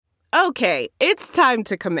Okay, it's time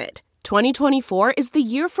to commit. 2024 is the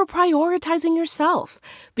year for prioritizing yourself.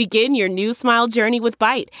 Begin your new smile journey with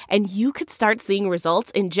Byte, and you could start seeing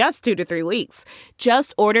results in just 2 to 3 weeks.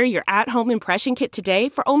 Just order your at-home impression kit today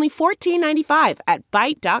for only $14.95 at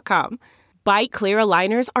Byte.com. Byte Clear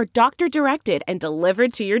aligners are doctor-directed and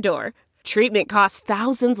delivered to your door. Treatment costs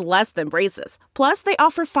thousands less than braces. Plus, they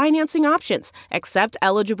offer financing options, accept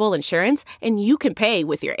eligible insurance, and you can pay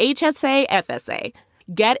with your HSA, FSA.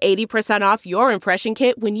 Get 80% off your impression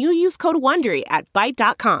kit when you use code WONDERY at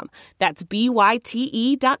Byte.com. That's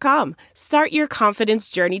BYTE.com. Start your confidence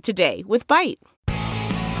journey today with Byte.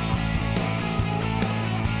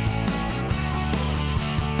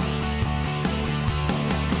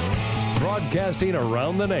 Broadcasting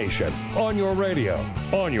around the nation, on your radio,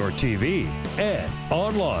 on your TV, and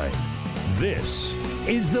online. This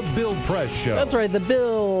is The Bill Press Show. That's right, The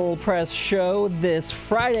Bill Press Show this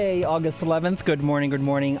Friday, August 11th. Good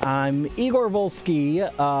morning. I'm Igor Volsky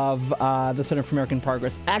of the Center for American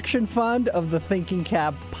Progress Action Fund, of the Thinking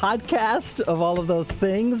Cap podcast, of all of those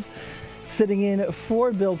things, sitting in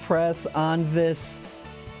for Bill Press on this,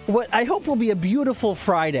 what I hope will be a beautiful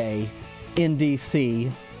Friday in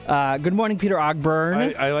D.C. Good morning, Peter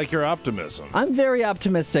Ogburn. I like your optimism. I'm very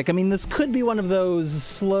optimistic. I mean, this could be one of those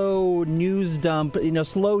slow news dump,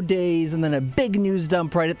 slow days and then a big news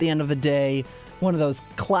dump right at the end of the day. One of those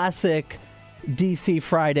classic D.C.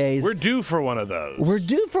 Fridays. We're due for one of those. We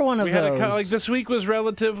had this week was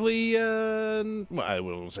relatively, I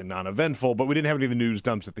won't say non-eventful, but we didn't have any of the news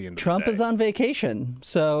dumps at the end of the day. Trump is on vacation,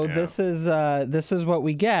 so yeah. This is what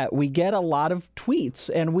we get. We get a lot of tweets,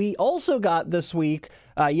 and we also got this week,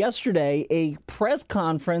 yesterday, a press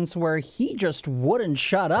conference where he just wouldn't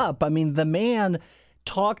shut up. I mean, the man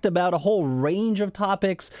talked about a whole range of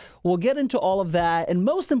topics. We'll get into all of that. And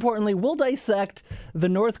most importantly, we'll dissect the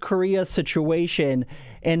North Korea situation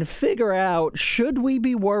and figure out, should we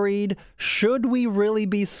be worried? Should we really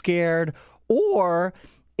be scared? Or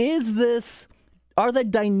are the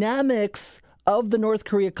dynamics of the North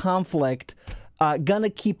Korea conflict going to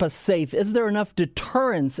keep us safe? Is there enough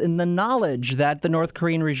deterrence in the knowledge that the North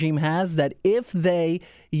Korean regime has that if they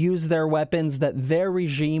use their weapons, that their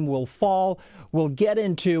regime will fall? We'll get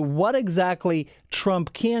into what exactly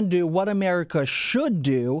Trump can do, what America should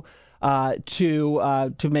do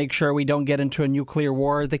to make sure we don't get into a nuclear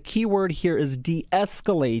war. The key word here is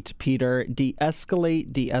de-escalate, Peter.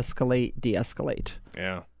 De-escalate, de-escalate, de-escalate.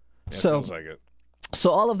 Yeah, so, feels like it.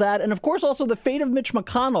 So all of that, and of course also the fate of Mitch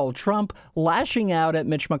McConnell. Trump lashing out at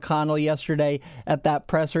Mitch McConnell yesterday at that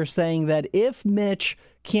presser, saying that if Mitch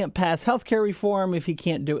can't pass health care reform, if he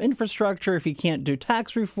can't do infrastructure, if he can't do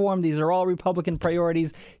tax reform, these are all Republican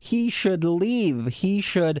priorities, he should leave. He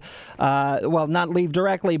should, not leave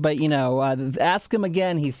directly, but, ask him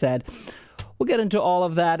again, he said. We'll get into all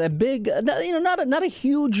of that. A big, not a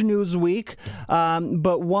huge news week,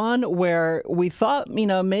 but one where we thought,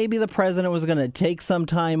 maybe the president was going to take some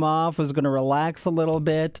time off, was going to relax a little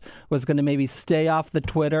bit, was going to maybe stay off the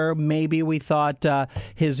Twitter. Maybe we thought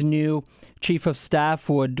his new chief of staff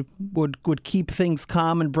would keep things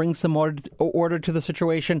calm and bring some order to the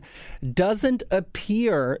situation. Doesn't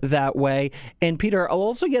appear that way. And Peter, I'll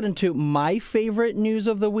also get into my favorite news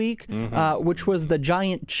of the week, which was the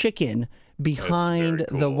giant chicken behind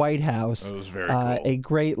the White House. That was very cool. A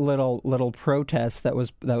great little protest that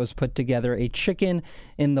was put together. A chicken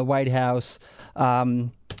in the White House.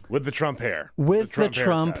 With the Trump hair. With the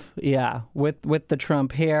Trump hair.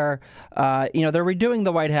 They're redoing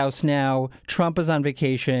the White House now. Trump is on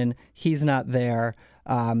vacation. He's not there.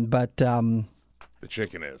 But the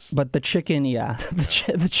chicken is. But the chicken, yeah.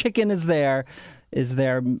 The chicken is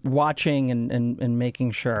there watching and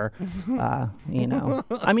making sure, I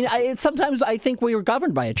mean, sometimes I think we were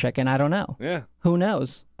governed by a chicken. I don't know. Yeah. Who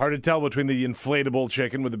knows? Hard to tell between the inflatable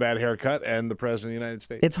chicken with the bad haircut and the president of the United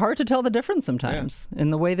States. It's hard to tell the difference sometimes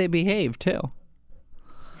in the way they behave, too.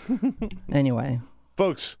 Anyway.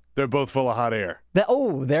 Folks, they're both full of hot air. There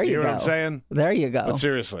you go. You hear what I'm saying? There you go. But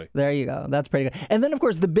seriously. There you go. That's pretty good. And then, of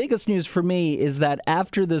course, the biggest news for me is that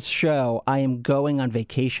after this show, I am going on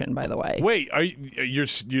vacation, by the way. Wait,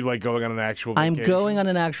 you're like going on an actual vacation? I'm going on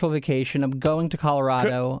an actual vacation. I'm going to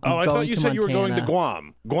Colorado. I thought you said you were going to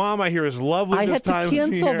Guam. Guam, I hear, is lovely this time of year. I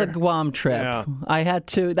had to cancel the Guam trip. Yeah. I had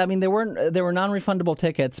to. I mean, there were non-refundable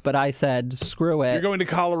tickets, but I said, screw it. You're going to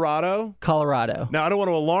Colorado? Colorado. Now, I don't want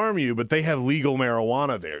to alarm you, but they have legal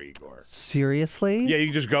marijuana there, Igor. Seriously? Yeah, you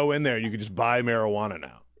can just go in there. You can just buy marijuana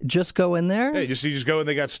now. Just go in there? Yeah, you just go and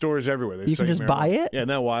they got stores everywhere. You can just buy it? Yeah, isn't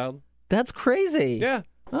that wild? That's crazy. Yeah.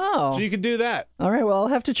 Oh. So you can do that. All right, well, I'll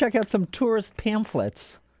have to check out some tourist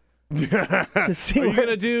pamphlets. to see. Are you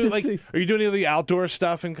gonna do Are you doing any of the outdoor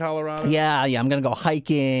stuff in Colorado? Yeah. I'm gonna go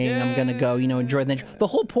hiking. Yeah. I'm gonna go, enjoy the nature. The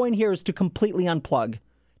whole point here is to completely unplug.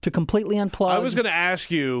 I was going to ask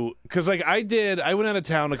you, because I went out of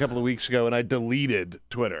town a couple of weeks ago and I deleted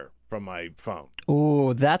Twitter from my phone.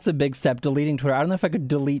 Ooh, that's a big step, deleting Twitter. I don't know if I could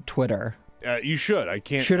delete Twitter. You should. I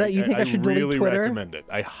can't. Should I? You think I should delete Twitter? I really recommend it.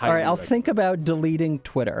 I highly All right, I'll recommend think about deleting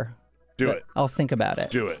Twitter. Do it. I'll think about it.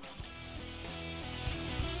 Do it.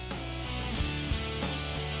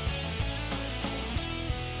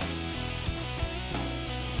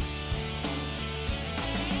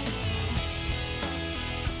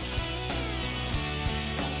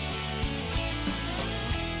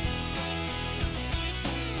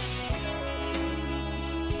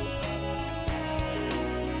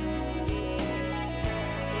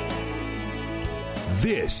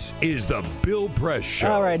 This is the Bill Press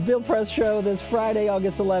Show. All right, Bill Press Show this Friday,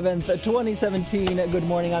 August 11th, 2017. Good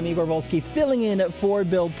morning. I'm Igor Volsky, filling in for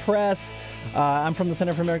Bill Press. I'm from the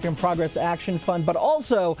Center for American Progress Action Fund, but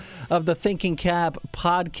also of the Thinking Cap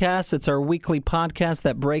podcast. It's our weekly podcast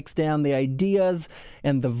that breaks down the ideas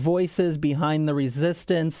and the voices behind the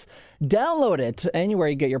resistance. Download it anywhere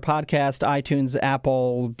you get your podcast, iTunes,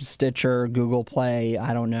 Apple, Stitcher, Google Play,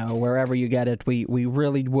 I don't know, wherever you get it. We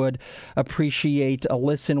really would appreciate a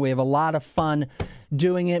listen. We have a lot of fun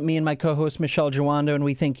doing it, me and my co-host Michelle Giwando, and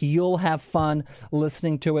we think you'll have fun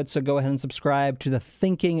listening to it. So go ahead and subscribe to the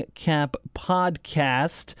Thinking Cap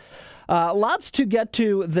podcast. Lots to get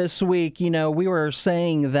to this week. We were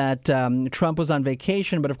saying that Trump was on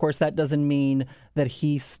vacation, but of course that doesn't mean that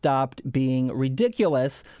he stopped being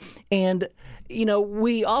ridiculous. And,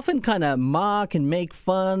 we often kind of mock and make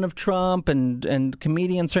fun of Trump, and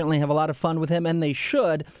comedians certainly have a lot of fun with him, and they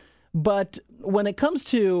should. But when it comes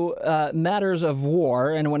to matters of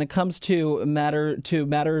war, and when it comes to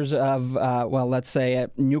matters of, let's say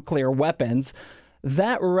nuclear weapons,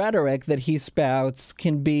 that rhetoric that he spouts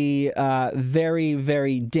can be very,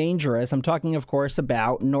 very dangerous. I'm talking, of course,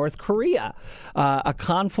 about North Korea, a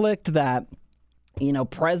conflict that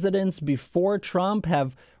presidents before Trump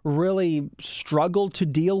have really struggled to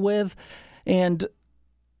deal with. And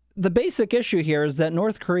the basic issue here is that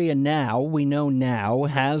North Korea we know now,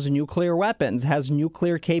 has nuclear weapons, has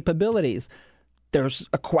nuclear capabilities. There's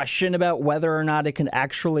a question about whether or not it can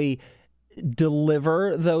actually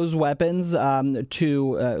deliver those weapons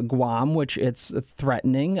to Guam, which it's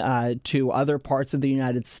threatening, to other parts of the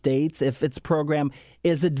United States, if its program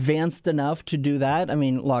is advanced enough to do that. I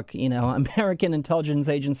mean, look, American intelligence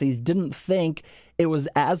agencies didn't think it was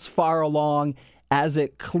as far along as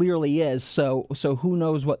it clearly is. So who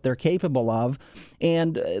knows what they're capable of?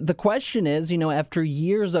 And the question is, after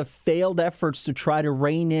years of failed efforts to try to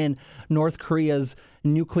rein in North Korea's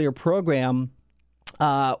nuclear program,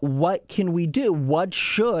 what can we do? What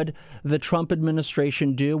should the Trump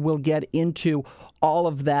administration do? We'll get into all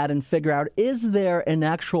of that and figure out, is there an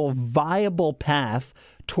actual viable path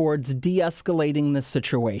towards de-escalating the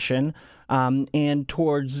situation and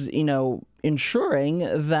towards,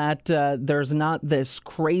 ensuring that there's not this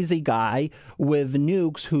crazy guy with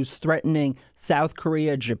nukes who's threatening South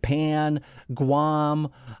Korea, Japan, Guam,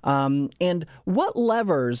 and what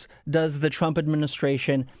levers does the Trump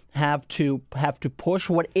administration have to push?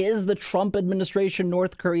 What is the Trump administration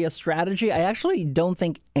North Korea strategy? I actually don't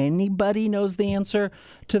think anybody knows the answer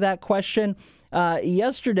to that question.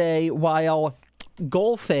 Yesterday, while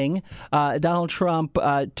golfing, Donald Trump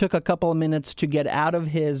took a couple of minutes to get out of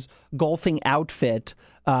his golfing outfit,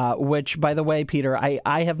 which, by the way, Peter,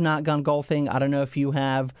 I have not gone golfing. I don't know if you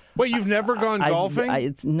have. Wait, you've never gone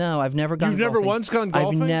golfing? No, I've never gone golfing. You've never once gone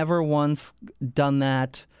golfing? I've never once done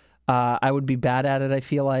that. I would be bad at it, I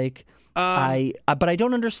feel like. But I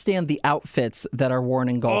don't understand the outfits that are worn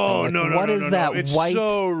in golfing. Oh, What is that? It's white?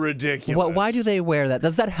 So ridiculous. Why do they wear that?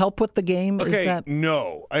 Does that help with the game? Okay,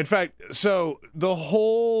 no. In fact, so the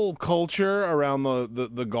whole culture around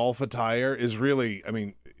the golf attire is really,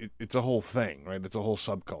 it's a whole thing, right? It's a whole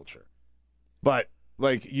subculture. But,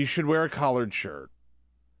 you should wear a collared shirt.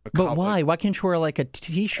 But why? Why can't you wear a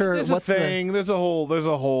T-shirt? There's a thing. There's a whole.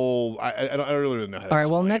 I don't really know how to. All right.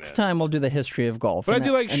 Well, next time we'll do the history of golf. But I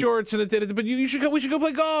do shorts and but you should go. We should go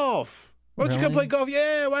play golf. Why don't you go play golf?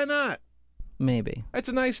 Yeah, why not? Maybe. That's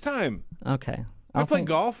a nice time. Okay. I'll play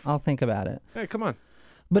golf. I'll think about it. Hey, come on.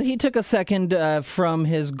 But he took a second from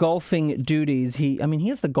his golfing duties. He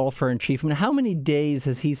is the golfer in chief. How many days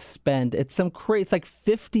has he spent? It's like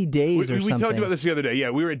 50 days or something. We talked about this the other day.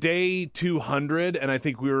 Yeah, we were at day 200, and I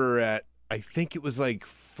think it was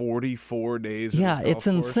 44 days. Yeah, it's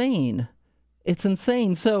insane. It's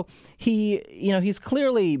insane. So he's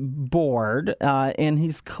clearly bored, and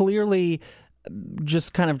he's clearly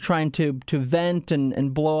just kind of trying to vent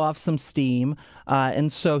and blow off some steam.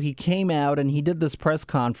 And so he came out and he did this press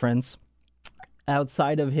conference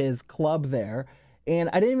outside of his club there. And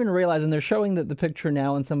I didn't even realize, and they're showing the picture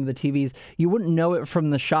now on some of the TVs, you wouldn't know it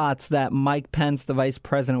from the shots that Mike Pence, the vice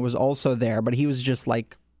president, was also there, but he was just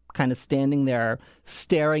like kind of standing there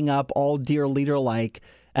staring up all dear leader-like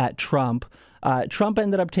at Trump. Trump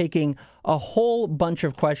ended up taking a whole bunch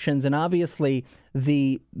of questions, and obviously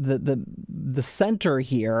the center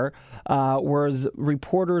here was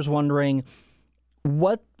reporters wondering,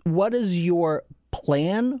 what is your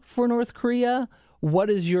plan for North Korea?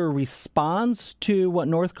 What is your response to what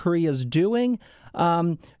North Korea is doing?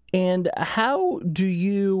 And how do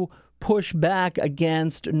you push back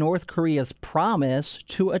against North Korea's promise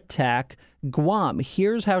to attack Guam?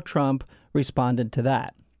 Here's how Trump responded to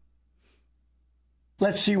that.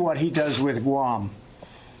 Let's see what he does with Guam.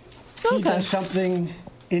 Okay. He does something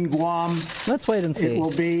in Guam. Let's wait and see. It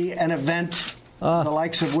will be an event the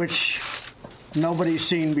likes of which nobody's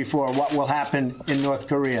seen before. What will happen in North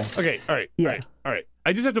Korea? Okay, all right.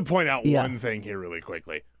 I just have to point out one thing here really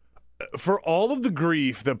quickly. For all of the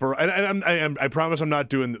grief that, I promise I'm not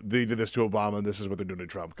doing, they did this to Obama and this is what they're doing to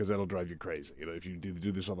Trump, because that'll drive you crazy. You know, if you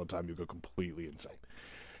do this all the time, you go completely insane.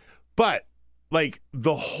 But like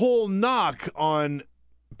the whole knock on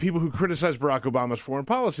people who criticized Barack Obama's foreign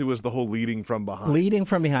policy was the whole leading from behind. Leading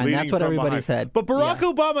from behind. That's what everybody said. But Barack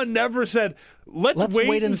Obama never said, let's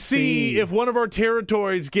wait and see if one of our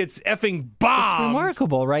territories gets effing bombed. It's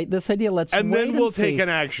remarkable, right? This idea, and then we'll take an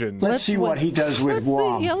action. Let's see what he does with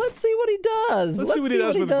Guam. Let's see what he does. Let's see what he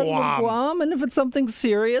does with Guam. And if it's something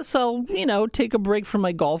serious, I'll, take a break from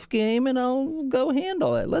my golf game and I'll go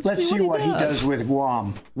handle it. Let's see what he does with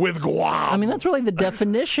Guam. With Guam. I mean, that's really the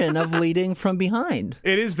definition of leading from behind.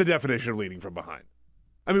 It is the definition of leading from behind.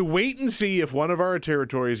 I mean, wait and see if one of our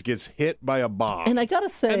territories gets hit by a bomb. And I gotta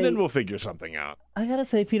say, and then we'll figure something out. I gotta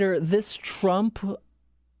say, Peter, this Trump,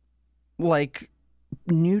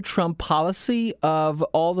 new Trump policy of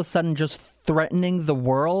all of a sudden just threatening the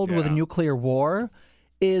world with a nuclear war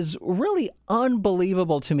is really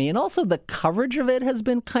unbelievable to me. And also the coverage of it has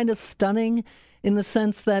been kind of stunning in the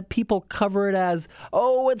sense that people cover it as,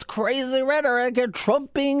 oh, it's crazy rhetoric and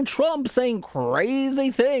Trump being Trump saying crazy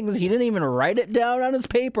things. He didn't even write it down on his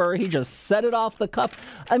paper. He just said it off the cuff.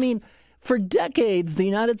 I mean, for decades, the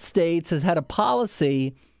United States has had a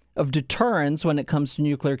policy of deterrence when it comes to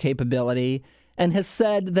nuclear capability and has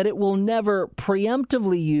said that it will never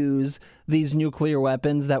preemptively use these nuclear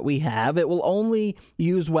weapons that we have. It will only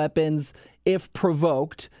use weapons if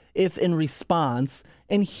provoked, if in response.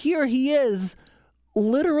 And here he is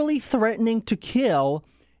literally threatening to kill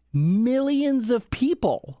millions of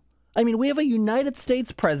people. I mean, we have a United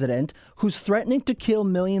States president who's threatening to kill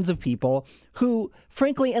millions of people who,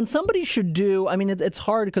 frankly, and somebody should do, I mean, it's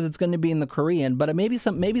hard because it's going to be in the Korean, but maybe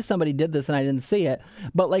somebody did this and I didn't see it,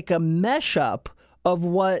 but like a mesh up of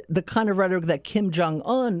what the kind of rhetoric that Kim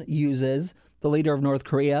Jong-un uses, the leader of North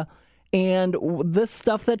Korea, and this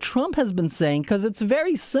stuff that Trump has been saying, because it's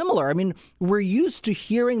very similar. I mean, we're used to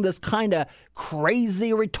hearing this kind of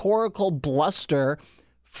crazy rhetorical bluster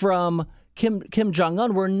from Kim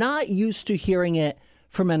Jong-un. We're not used to hearing it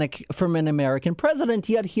from an American president,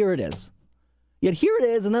 yet here it is.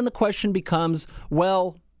 And then the question becomes,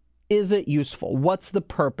 well, is it useful? What's the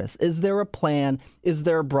purpose? Is there a plan? Is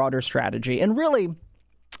there a broader strategy? And really,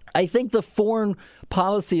 I think the foreign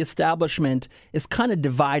policy establishment is kind of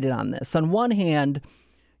divided on this. On one hand,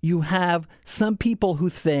 you have some people who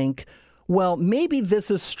think, well, maybe this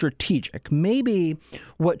is strategic. Maybe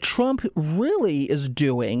what Trump really is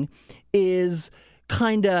doing is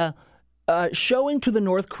kind of showing to the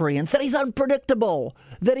North Koreans that he's unpredictable,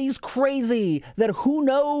 that he's crazy, that who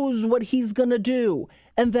knows what he's going to do,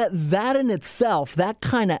 and that in itself, that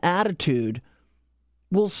kind of attitude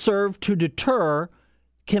will serve to deter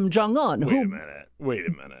Kim Jong-un. Wait a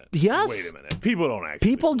minute. Yes. Wait a minute. People don't actually.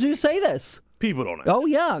 People do say this. People don't actually. Oh,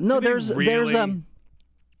 yeah. No, there is a...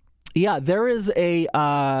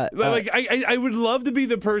 I would love to be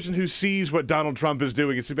the person who sees what Donald Trump is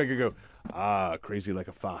doing and sit back and go, crazy like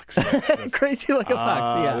a fox. Crazy like a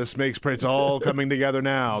fox, yeah. It's all coming together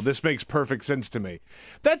now. This makes perfect sense to me.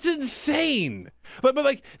 That's insane. But to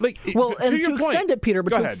extend it, Peter,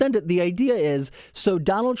 extend it, the idea is, so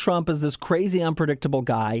Donald Trump is this crazy, unpredictable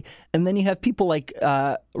guy, and then you have people like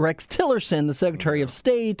Rex Tillerson, the Secretary of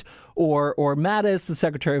State, or Mattis, the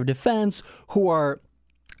Secretary of Defense, who are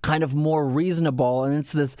kind of more reasonable, and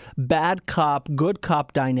it's this bad cop, good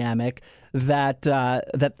cop dynamic that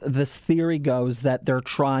this theory goes that they're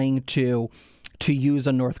trying to use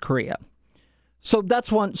on North Korea. So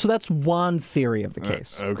that's one theory of the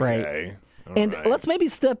case. Okay. Right? And let's maybe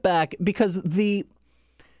step back, because the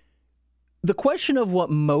question of what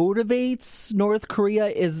motivates North Korea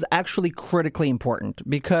is actually critically important,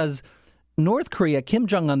 because North Korea, Kim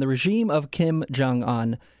Jong-un, the regime of Kim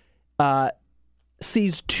Jong-un,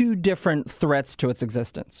 sees two different threats to its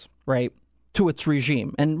existence, right? To its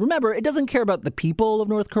regime. And remember, it doesn't care about the people of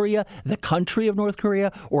North Korea, the country of North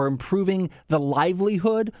Korea, or improving the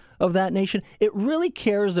livelihood of that nation. It really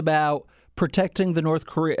cares about protecting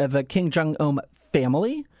the Kim Jong-un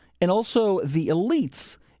family, and also the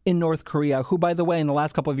elites in North Korea, who, by the way, in the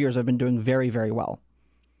last couple of years have been doing very, very well.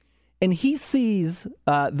 And he sees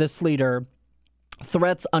this leader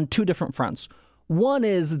threats on two different fronts. One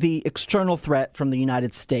is the external threat from the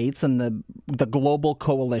United States and the global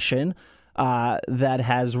coalition that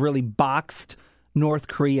has really boxed North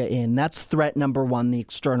Korea in. That's threat number one, the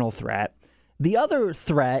external threat. The other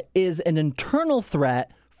threat is an internal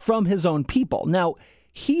threat from his own people. Now,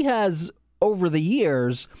 he has, over the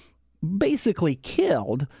years, basically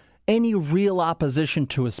killed any real opposition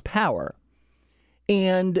to his power.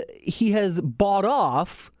 And he has bought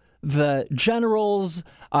off the generals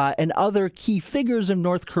and other key figures in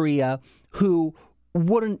North Korea who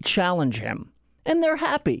wouldn't challenge him. And they're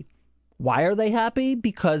happy. Why are they happy?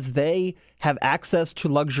 Because they have access to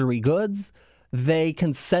luxury goods. They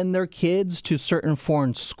can send their kids to certain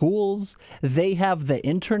foreign schools. They have the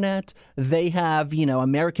internet. They have,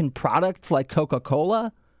 American products like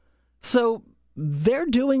Coca-Cola. So they're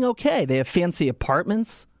doing okay. They have fancy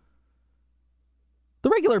apartments. The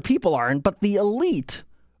regular people aren't, but the elite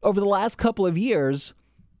over the last couple of years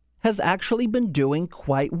has actually been doing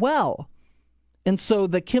quite well. And so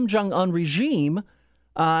the Kim Jong-un regime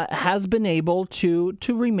has been able to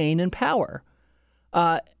remain in power.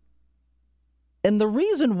 And the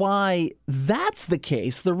reason why that's the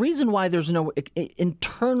case, the reason why there's no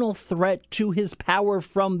internal threat to his power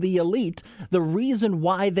from the elite, the reason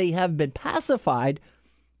why they have been pacified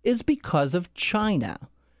is because of China.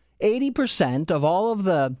 80% of all of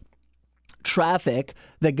the traffic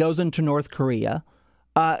that goes into North Korea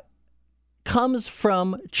comes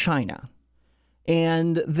from China.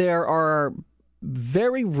 And there are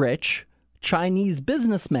very rich Chinese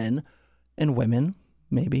businessmen and women,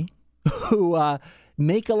 maybe, who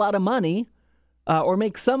make a lot of money or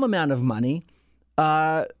make some amount of money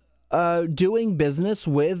doing business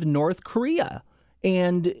with North Korea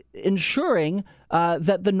and ensuring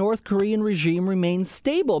that the North Korean regime remains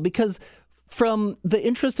stable. Because from the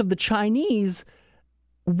interest of the Chinese,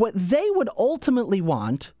 what they would ultimately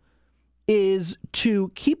want is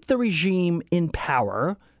to keep the regime in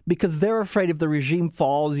power, because they're afraid if the regime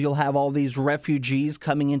falls, you'll have all these refugees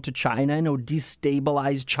coming into China and it'll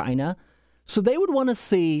destabilize China. So they would want to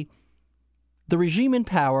see the regime in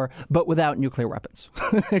power, but without nuclear weapons,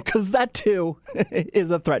 because that too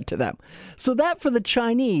is a threat to them. So that for the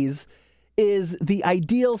Chinese is the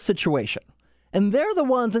ideal situation. And they're the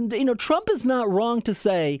ones, and Trump is not wrong to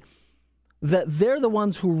say that they're the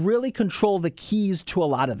ones who really control the keys to a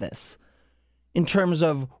lot of this in terms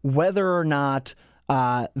of whether or not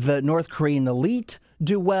the North Korean elite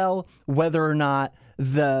do well, whether or not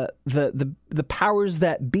the powers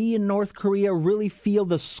that be in North Korea really feel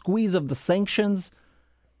the squeeze of the sanctions.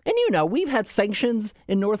 And we've had sanctions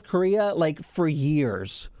in North Korea for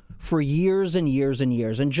years and years and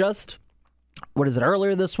years. And just,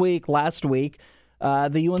 earlier this week, last week,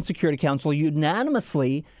 the UN Security Council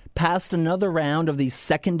unanimously passed another round of these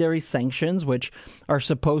secondary sanctions, which are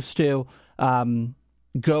supposed to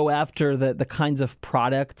go after the kinds of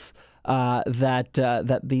products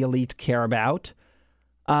that the elite care about.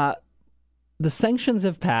 The sanctions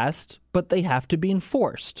have passed, but they have to be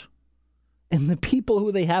enforced. And the people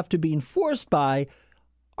who they have to be enforced by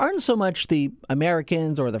aren't so much the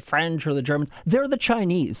Americans or the French or the Germans. They're the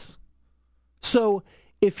Chinese. So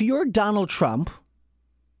if you're Donald Trump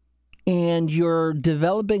and you're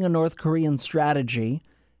developing a North Korean strategy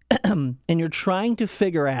and you're trying to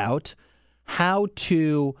figure out how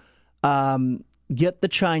to get the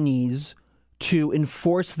Chinese to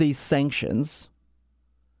enforce these sanctions,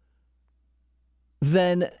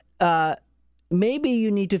 then maybe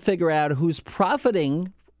you need to figure out who's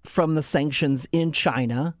profiting from the sanctions in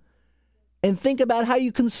China and think about how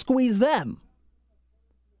you can squeeze them.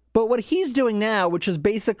 But what he's doing now, which is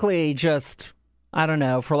basically just, I don't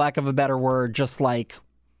know, for lack of a better word, just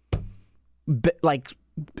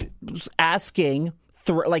asking,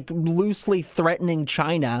 loosely threatening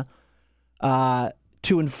China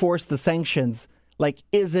to enforce the sanctions,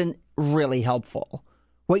 isn't really helpful.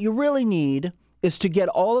 What you really need is to get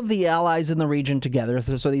all of the allies in the region together.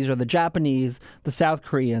 So these are the Japanese, the South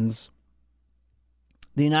Koreans,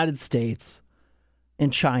 the United States,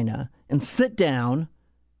 and China and sit down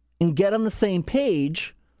and get on the same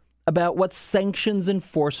page about what sanctions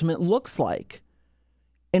enforcement looks like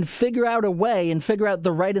and figure out a way and figure out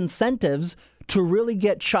the right incentives to really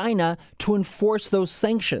get China to enforce those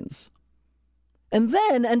sanctions.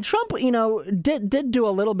 And Trump, did do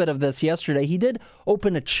a little bit of this yesterday. He did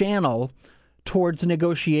open a channel towards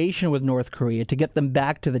negotiation with North Korea to get them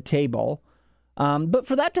back to the table. But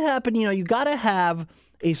for that to happen, you got to have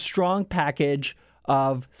a strong package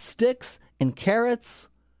of sticks and carrots,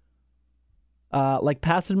 like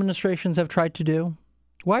past administrations have tried to do.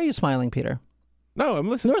 Why are you smiling, Peter? No, I'm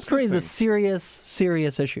listening. North Korea is a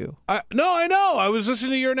serious issue. No, I know. I was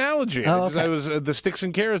listening to your analogy. Oh, okay. I was the sticks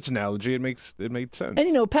and carrots analogy. It made sense.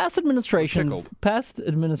 And past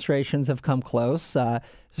administrations have come close.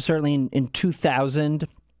 Certainly in 2000,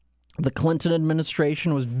 the Clinton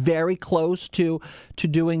administration was very close to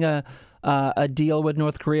doing a deal with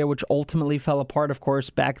North Korea, which ultimately fell apart. Of course,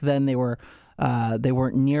 back then they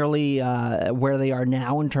weren't nearly where they are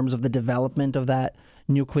now in terms of the development of that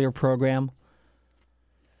nuclear program.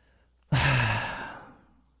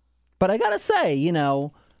 But I gotta say,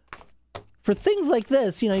 for things like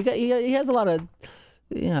this, he has a lot of,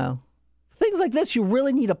 things like this. You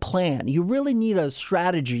really need a plan. You really need a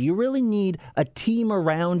strategy. You really need a team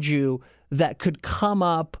around you that could come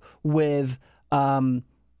up with a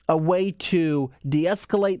way to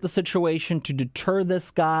de-escalate the situation, to deter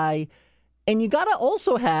this guy. And you gotta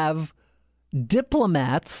also have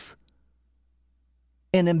diplomats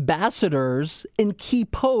and ambassadors in key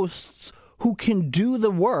posts who can do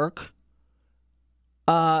the work,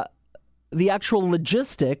 the actual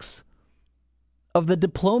logistics of the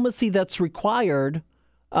diplomacy that's required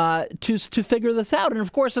to figure this out. And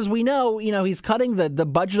of course, as we know, he's cutting the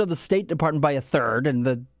budget of the State Department by a third, and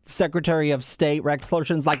the Secretary of State, Rex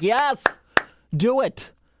Tillerson's like, yes, do it.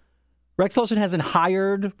 Rex Tillerson hasn't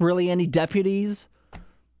hired really any deputies.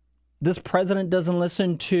 This president doesn't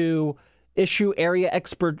listen to issue area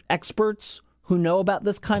experts who know about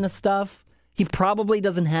this kind of stuff. He probably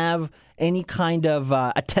doesn't have any kind of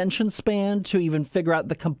attention span to even figure out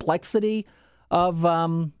the complexity of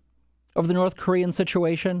the North Korean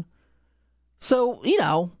situation. So,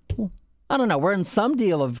 I don't know. We're in some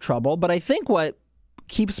deal of trouble, but I think what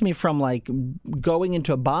keeps me from going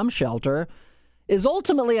into a bomb shelter is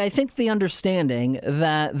ultimately, I think, the understanding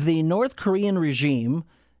that the North Korean regime,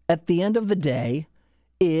 at the end of the day,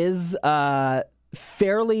 is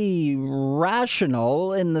fairly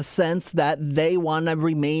rational in the sense that they want to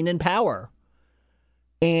remain in power.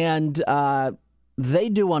 And they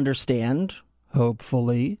do understand,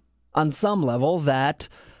 hopefully, on some level, that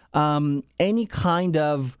any kind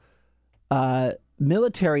of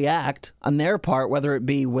military act on their part, whether it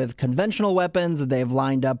be with conventional weapons that they've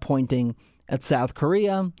lined up pointing at South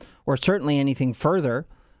Korea, or certainly anything further,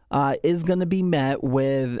 is going to be met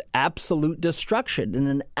with absolute destruction and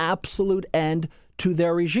an absolute end to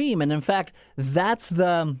their regime. And in fact, that's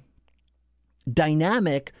the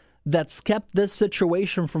dynamic that's kept this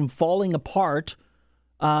situation from falling apart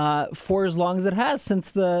for as long as it has,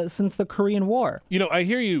 since the Korean War. I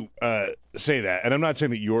hear you say that, and I'm not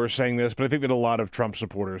saying that you're saying this, but I think that a lot of Trump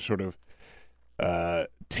supporters sort of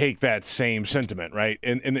take that same sentiment, right?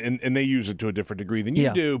 And they use it to a different degree than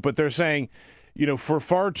you do, but they're saying, for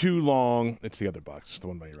far too long, it's the other box, the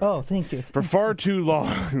one by your right. Oh, thank you. For far too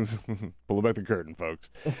long, pull back the curtain, folks.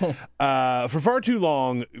 For far too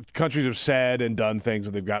long, countries have said and done things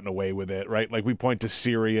and they've gotten away with it, right? Like we point to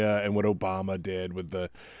Syria and what Obama did with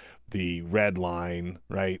the red line,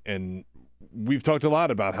 right? And we've talked a lot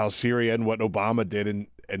about how Syria and what Obama did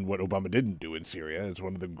and what Obama didn't do in Syria is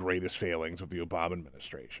one of the greatest failings of the Obama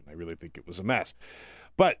administration. I really think it was a mess.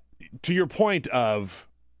 But to your point of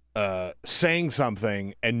saying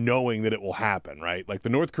something and knowing that it will happen, right? Like the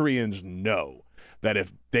North Koreans know that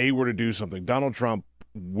if they were to do something, Donald Trump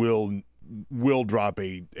will drop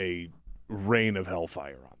a rain of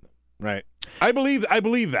hellfire on them, right? I believe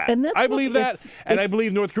that. And I believe that, and I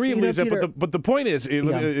believe North Korea believes that. But the point is,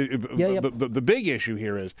 the big issue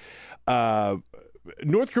here is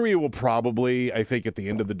North Korea will probably, I think, at the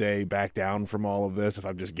end of the day, back down from all of this, if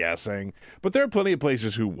I'm just guessing. But there are plenty of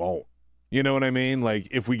places who won't. You know what I mean? Like,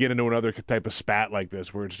 if we get into another type of spat like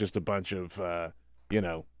this where it's just a bunch of,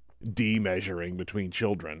 de-measuring between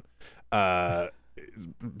children,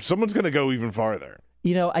 someone's going to go even farther.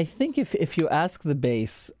 I think if you ask the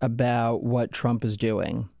base about what Trump is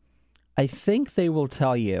doing, I think they will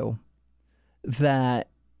tell you that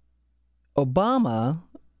Obama,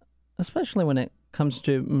 especially when it comes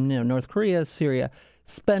to North Korea, Syria,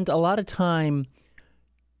 spent a lot of time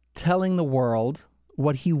telling the world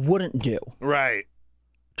what he wouldn't do. Right.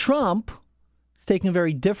 Trump He's taking a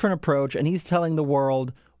very different approach, and he's telling the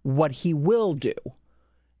world what he will do.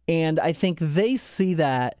 And I think they see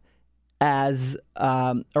that as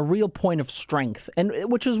a real point of strength, and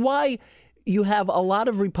which is why you have a lot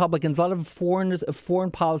of Republicans, a lot of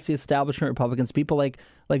foreign policy establishment Republicans, people like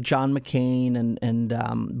John McCain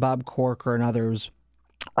and Bob Corker and others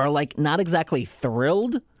are like not exactly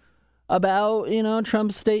thrilled about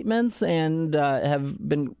Trump's statements and have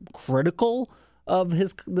been critical of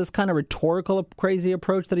this kind of rhetorical crazy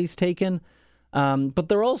approach that he's taken. But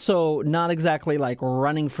they're also not exactly like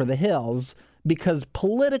running for the hills because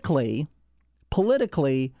politically,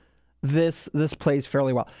 this plays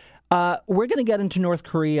fairly well. We're going to get into North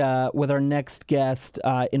Korea with our next guest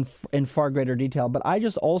in far greater detail. But I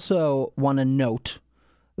just also want to note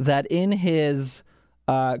that in his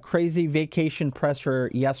crazy vacation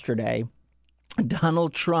presser yesterday,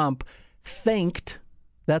 Donald Trump thanked,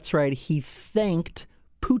 that's right, he thanked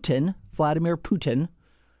Putin, Vladimir Putin,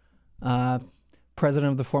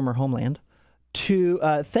 president of the former homeland,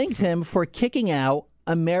 thanked him for kicking out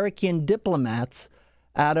American diplomats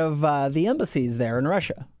out of the embassies there in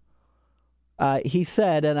Russia. He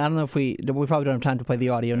said, and I don't know if we probably don't have time to play the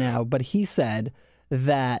audio now, but he said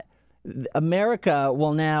that America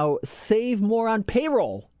will now save more on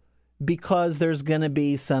payroll because there's going to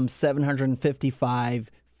be some 755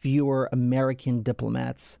 fewer American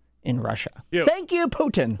diplomats in Russia. Thank you,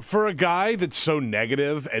 Putin. For a guy that's so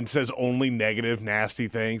negative and says only negative, nasty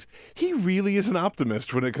things, he really is an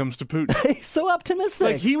optimist when it comes to Putin. He's so optimistic.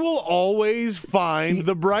 Like, he will always find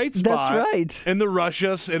the bright spot. That's right. In the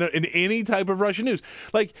Russia's, in any type of Russian news.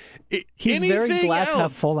 Like, he's very glass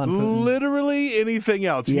half full on Putin. Literally anything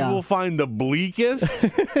else. Yeah. He will find the bleakest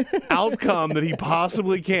outcome that he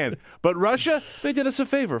possibly can. But Russia, they did us a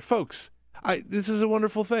favor, folks. This is a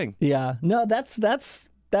wonderful thing. Yeah. No, that's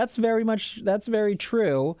very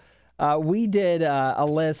true. We did a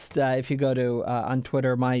list. If you go to on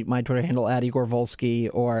Twitter, my Twitter handle at Igor Volsky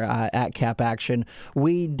or at Cap Action,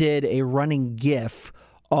 we did a running GIF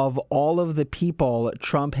of all of the people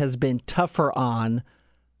Trump has been tougher on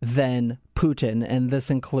than Putin, and this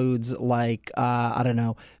includes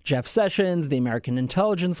Jeff Sessions, the American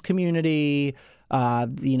intelligence community,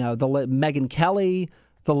 Megyn Kelly.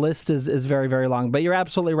 The list is very, very long, but you're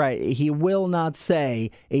absolutely right. He will not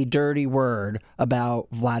say a dirty word about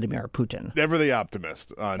Vladimir Putin. Ever the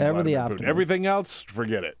optimist on Vladimir Putin. Everything else,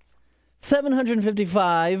 forget it.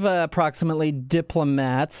 755 approximately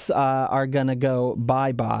diplomats are going to go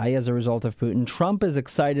bye-bye as a result of Putin. Trump is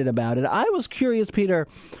excited about it. I was curious, Peter,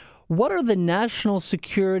 what are the national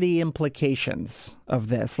security implications of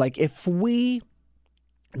this? Like, if we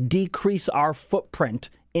decrease our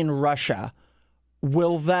footprint in Russia,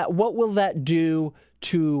 what will that do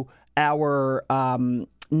to our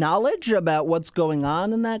knowledge about what's going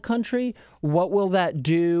on in that country? What will that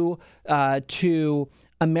do to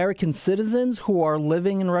American citizens who are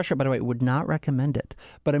living in Russia? By the way, would not recommend it.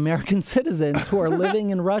 But American citizens who are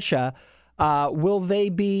living in Russia, will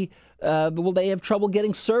they have trouble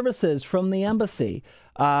getting services from the embassy?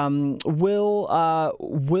 Will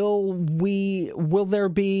there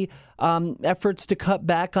be efforts to cut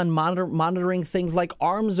back on monitoring things like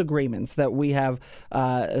arms agreements that we have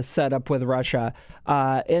set up with Russia?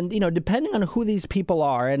 And depending on who these people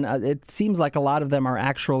are, and it seems like a lot of them are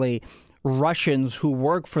actually Russians who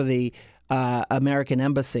work for the American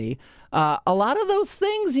embassy. A lot of those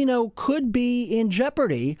things, could be in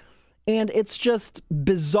jeopardy. And it's just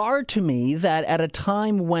bizarre to me that at a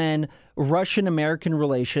time when Russian-American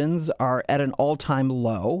relations are at an all-time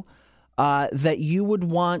low, that you would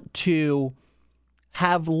want to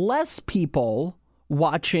have less people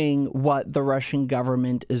watching what the Russian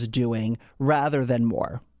government is doing rather than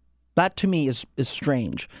more. That, to me, is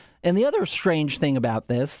strange. And the other strange thing about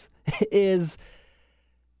this is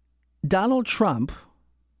Donald Trump,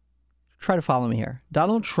 try to follow me here,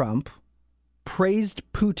 Donald Trump praised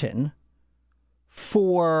Putin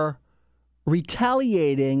for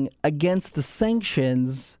retaliating against the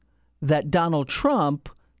sanctions that Donald Trump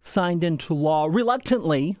signed into law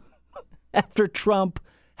reluctantly after Trump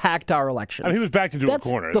hacked our elections. I mean, he was backed into a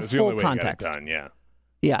corner. That's the full context. Got it done, yeah.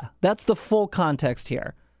 Yeah, that's the full context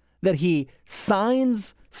here. That he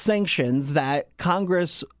signs sanctions that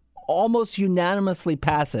Congress almost unanimously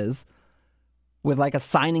passes with like a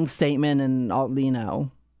signing statement and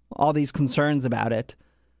all these concerns about it,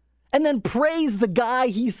 and then praise the guy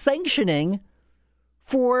he's sanctioning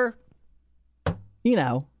for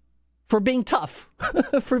being tough,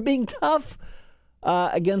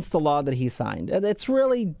 against the law that he signed. And it's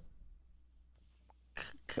really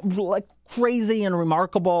like crazy and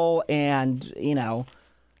remarkable, and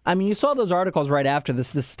I mean, you saw those articles right after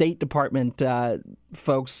this. The State Department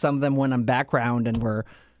folks, some of them went on background and were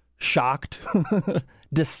shocked,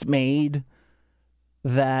 dismayed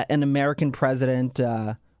that an American president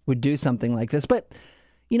would do something like this. But,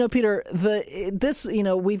 Peter,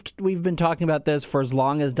 we've been talking about this for as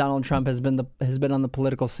long as Donald Trump has been on the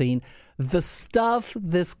political scene. The stuff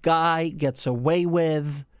this guy gets away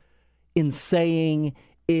with in saying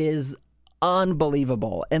is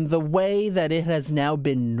unbelievable. And the way that it has now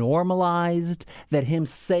been normalized, that him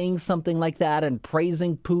saying something like that and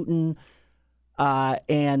praising Putin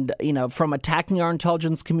and, from attacking our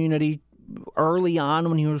intelligence community early on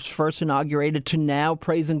when he was first inaugurated to now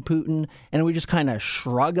praising Putin, and we just kind of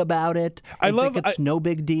shrug about it. I think it's no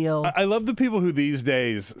big deal. I love the people who these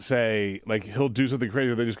days say, like, he'll do something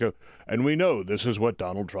crazy, they just go, and we know this is what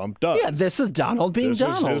Donald Trump does. Yeah, this is Donald being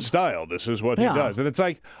Donald. This is his style. This is what he does. And it's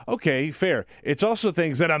like, okay, fair. It's also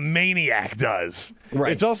things that a maniac does.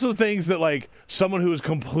 Right. It's also things that, like, someone who is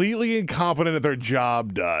completely incompetent at their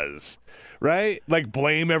job does. Right? Like,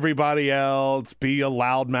 blame everybody else, be a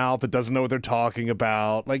loudmouth that doesn't know what they're talking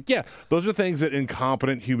about. Like, yeah, those are things that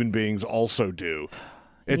incompetent human beings also do.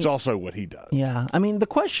 It's also what he does. Yeah. I mean, the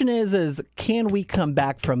question is can we come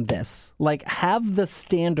back from this? Like, have the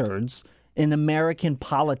standards in American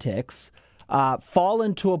politics fall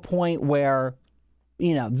into a point where,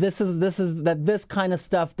 this kind of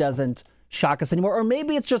stuff doesn't shock us anymore? Or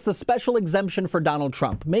maybe it's just a special exemption for Donald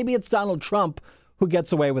Trump. Maybe it's Donald Trump who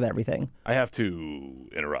gets away with everything. I have to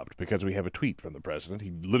interrupt because we have a tweet from the president.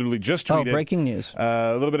 He literally just tweeted. Oh, breaking news.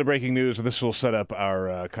 A little bit of breaking news. This will set up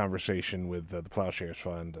our conversation with the Ploughshares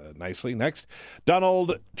Fund nicely. Next,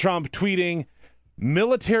 Donald Trump tweeting,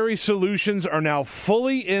 military solutions are now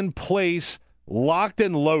fully in place, locked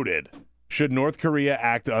and loaded, should North Korea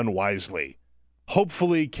act unwisely.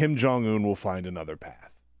 Hopefully, Kim Jong-un will find another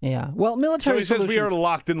path. Yeah. Well, military So he says we are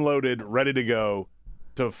locked and loaded, ready to go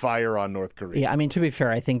to fire on North Korea. Yeah, I mean, to be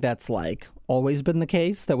fair, I think that's always been the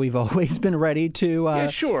case, that we've always been ready to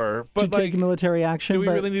sure, but to take military action. Do we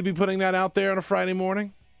really need to be putting that out there on a Friday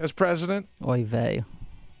morning as president? Oy vey.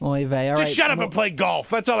 Oy vey. All just right. shut up and play golf.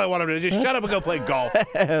 That's all I want him to do. Just shut up and go play golf.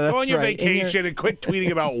 Go on your vacation and quit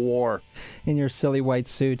tweeting about war. In your silly white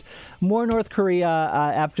suit. More North Korea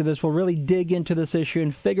after this. We'll really dig into this issue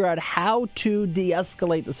and figure out how to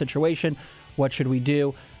de-escalate the situation. What should we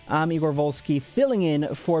do? I'm Igor Volsky, filling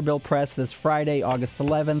in for Bill Press this Friday, August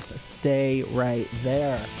 11th. Stay right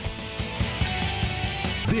there.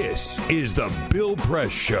 This is the Bill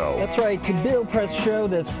Press Show. That's right, the Bill Press Show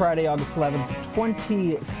this Friday, August 11th,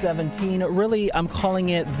 2017. Really, I'm calling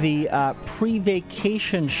it the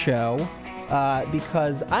pre-vacation show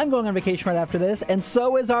because I'm going on vacation right after this, and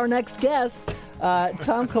so is our next guest,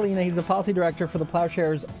 Tom Collina. He's the policy director for the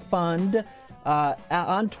Ploughshares Fund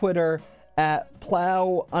on Twitter at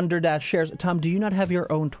Plough_shares. Tom, do you not have your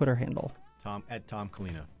own Twitter handle? At Tom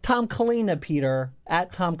Collina. Tom Collina, Peter,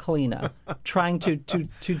 at Tom Collina, trying to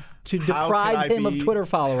deprive him of Twitter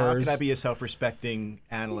followers. How could I be a self-respecting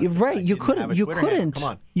analyst? Right, you couldn't. Come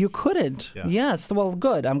on. You couldn't. Yeah. Yes, well,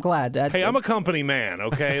 good. I'm glad. Hey, I'm a company man,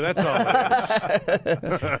 okay? That's all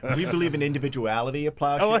it is. We believe in individuality at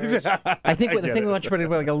Ploughshares. I think we want you to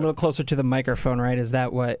be a little closer to the microphone, right? Is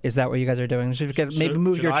that what you guys are doing? Maybe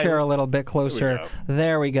move your chair a little bit closer.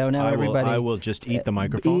 There we go. Now everybody. I will just eat the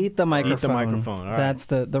microphone. Eat the microphone. Eat the microphone. All right. That's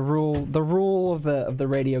the rule of the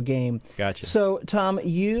radio game. Gotcha. So, Tom,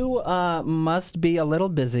 you must be a little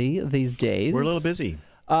busy these days. We're a little busy.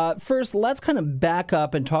 First, let's kind of back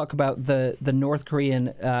up and talk about the North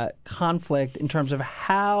Korean conflict in terms of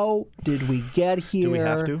how did we get here? Do we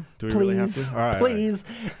have to? Do we really have to? All right, please.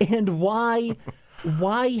 All right. And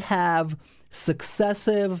why have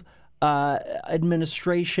successive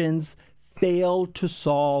administrations failed to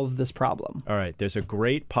solve this problem? All right. There's a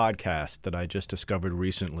great podcast that I just discovered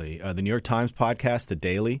recently. The New York Times podcast, The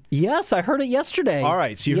Daily. Yes, I heard it yesterday. All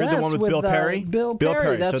right. So you heard the one with Bill Perry? Bill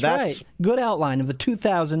Perry, that's right. Good outline of the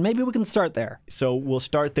 2000. Maybe we can start there. So we'll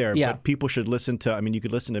start there. Yeah. But people should listen to, you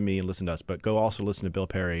could listen to me and listen to us, but go also listen to Bill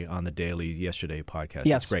Perry on The Daily yesterday podcast.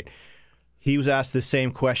 Yes. It's great. He was asked the same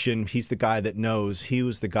question. He's the guy that knows. He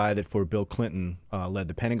was the guy that for Bill Clinton led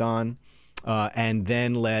the Pentagon. And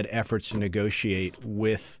then led efforts to negotiate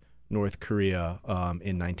with North Korea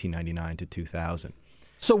in 1999 to 2000.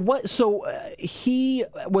 So he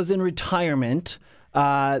was in retirement.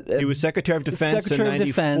 He was Secretary of Defense in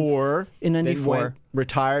 94. Then went,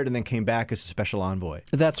 retired, and then came back as a special envoy.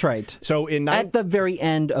 That's right. So at the very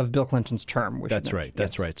end of Bill Clinton's term. That's right.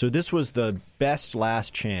 That's right. So this was the best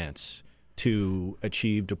last chance to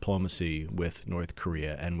achieve diplomacy with North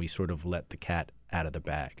Korea, and we sort of let the cat out of the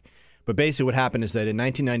bag. But basically what happened is that in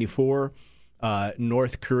 1994,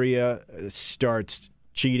 North Korea starts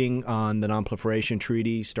cheating on the non-proliferation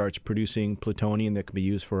treaty, starts producing plutonium that can be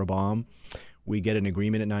used for a bomb. We get an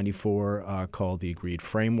agreement in 94 called the Agreed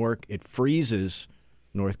Framework. It freezes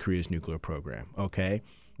North Korea's nuclear program, okay?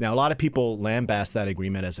 Now, a lot of people lambast that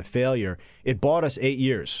agreement as a failure. It bought us 8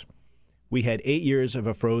 years. We had 8 years of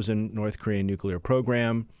a frozen North Korean nuclear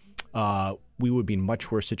program. We would be in a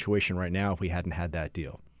much worse situation right now if we hadn't had that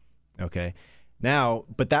deal, okay? Now,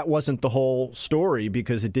 but that wasn't the whole story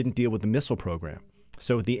because it didn't deal with the missile program.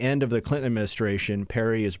 So at the end of the Clinton administration,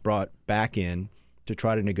 Perry is brought back in to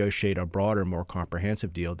try to negotiate a broader, more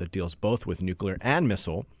comprehensive deal that deals both with nuclear and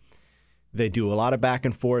missile. They do a lot of back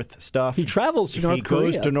and forth stuff. He travels to North Korea.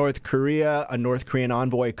 He goes to North Korea. A North Korean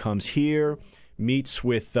envoy comes here, meets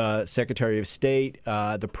with Secretary of State.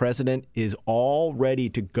 The president is all ready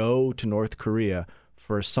to go to North Korea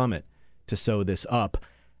for a summit to sew this up.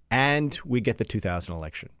 And we get the 2000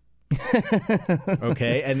 election.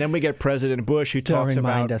 Okay, and then we get President Bush who talks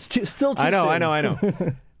about us. Still too I know.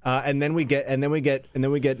 And then we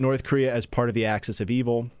get North Korea as part of the axis of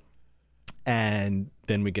evil. And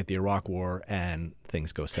then we get the Iraq War and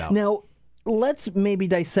things go south. Now, let's maybe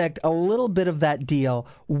dissect a little bit of that deal,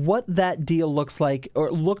 what that deal looks like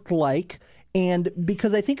or looked like, and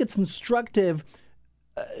because I think it's instructive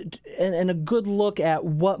and a good look at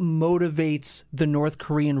what motivates the North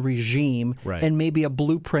Korean regime and maybe a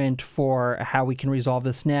blueprint for how we can resolve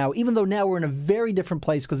this now, even though now we're in a very different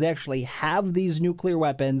place because they actually have these nuclear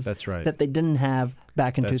weapons that they didn't have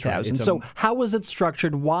back in 2000. Right. So how was it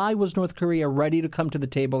structured? Why was North Korea ready to come to the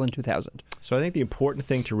table in 2000? So I think the important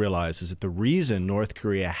thing to realize is that the reason North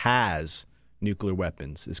Korea has nuclear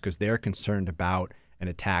weapons is because they're concerned about an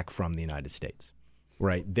attack from the United States.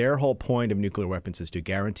 Right. Their whole point of nuclear weapons is to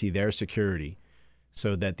guarantee their security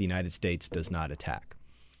so that the United States does not attack.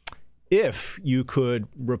 If you could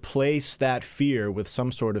replace that fear with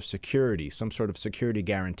some sort of security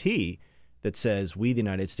guarantee that says we, the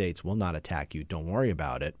United States, will not attack you, don't worry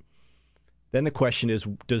about it, then the question is,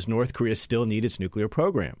 does North Korea still need its nuclear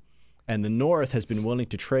program? And the North has been willing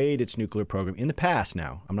to trade its nuclear program in the past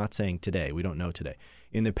now. I'm not saying today. We don't know today.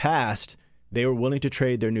 In the past, they were willing to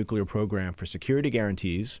trade their nuclear program for security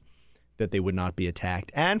guarantees that they would not be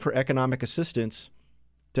attacked and for economic assistance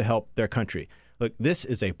to help their country. Look, this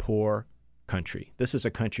is a poor country. This is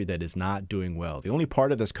a country that is not doing well. The only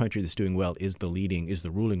part of this country that's doing well is the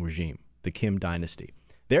ruling regime, the Kim dynasty.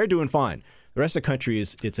 They're doing fine. The rest of the country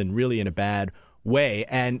it's really in a bad way.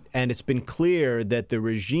 And it's been clear that the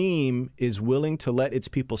regime is willing to let its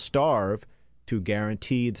people starve to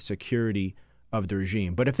guarantee the security of the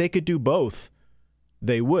regime. But if they could do both,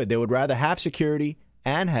 they would. They would rather have security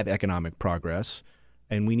and have economic progress,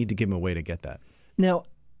 and we need to give them a way to get that. Now,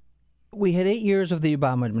 we had 8 years of the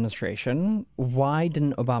Obama administration. Why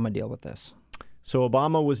didn't Obama deal with this? So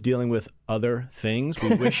Obama was dealing with other things.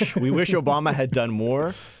 We wish Obama had done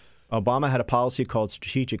more. Obama had a policy called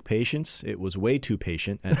strategic patience. It was way too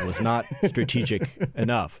patient, and it was not strategic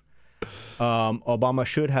enough. Obama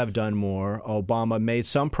should have done more. Obama made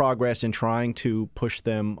some progress in trying to push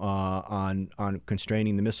them on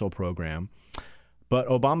constraining the missile program. But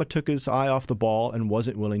Obama took his eye off the ball and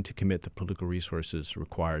wasn't willing to commit the political resources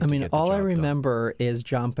required to get the job done. All I remember is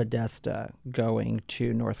John Podesta going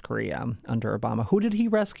to North Korea under Obama. Who did he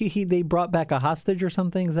rescue? They brought back a hostage or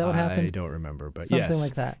something? Is that what happened? I don't remember, but something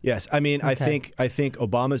like that. Yes. I mean, okay. I think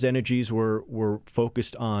Obama's energies were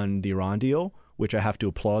focused on the Iran deal, which I have to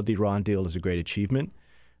applaud. The Iran deal is a great achievement.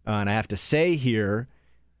 And I have to say here,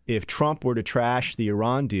 if Trump were to trash the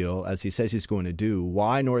Iran deal, as he says he's going to do,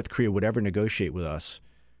 why North Korea would ever negotiate with us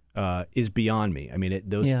is beyond me. I mean,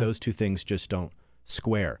 those two things just don't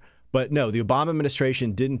square. But no, the Obama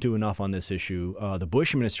administration didn't do enough on this issue. The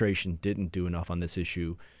Bush administration didn't do enough on this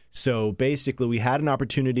issue. So basically, we had an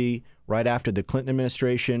opportunity right after the Clinton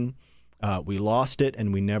administration. We lost it,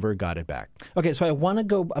 and we never got it back. Okay, so I'm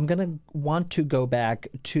going to want to go back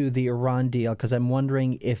to the Iran deal because I'm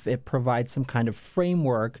wondering if it provides some kind of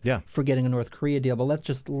framework for getting a North Korea deal. But let's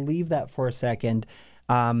just leave that for a second.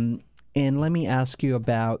 And let me ask you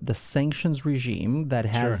about the sanctions regime that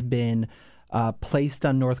has been placed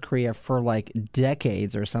on North Korea for like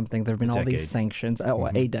decades or something. There have been all these sanctions,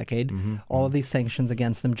 a decade, all of these sanctions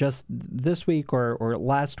against them. Just this week or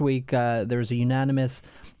last week, there was a unanimous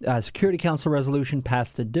Security Council resolution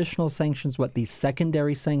passed additional sanctions, these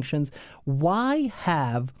secondary sanctions. Why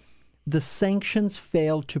have the sanctions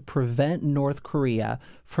failed to prevent North Korea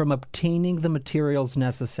from obtaining the materials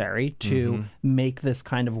necessary to make this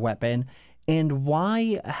kind of weapon? And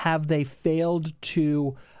why have they failed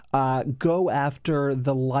to go after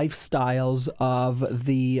the lifestyles of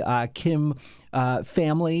the Kim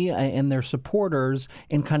family and their supporters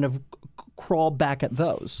and kind of crawl back at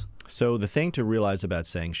those. So the thing to realize about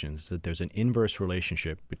sanctions is that there's an inverse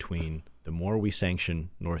relationship between the more we sanction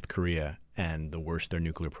North Korea and the worse their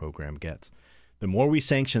nuclear program gets. The more we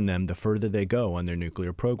sanction them, the further they go on their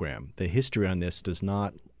nuclear program. The history on this does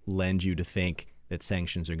not lend you to think that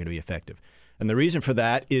sanctions are going to be effective. And the reason for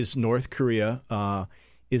that is North Korea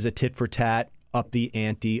is a tit-for-tat, up the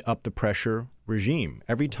ante, up the pressure regime.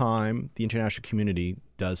 Every time the international community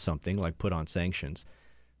does something like put on sanctions,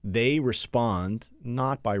 they respond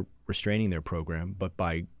not by restraining their program, but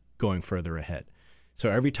by going further ahead. So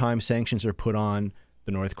every time sanctions are put on,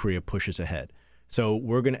 the North Korea pushes ahead. So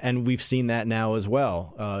and we've seen that now as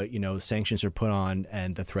well. Sanctions are put on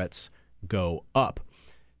and the threats go up.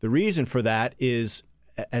 The reason for that is,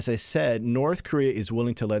 as I said, North Korea is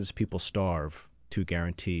willing to let its people starve to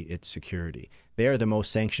guarantee its security. They are the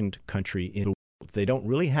most sanctioned country in the world. They don't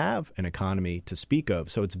really have an economy to speak of.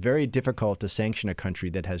 So it's very difficult to sanction a country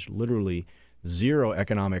that has literally zero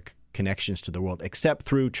economic connections to the world, except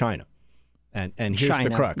through China. And here's China,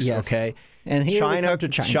 the crux, yes. okay? And here we come to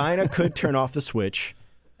China. China could turn off the switch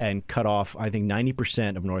and cut off, I think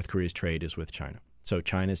 90% of North Korea's trade is with China. So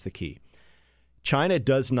China is the key. China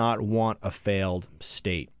does not want a failed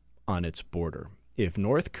state on its border. If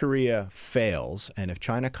North Korea fails, and if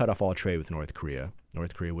China cut off all trade with North Korea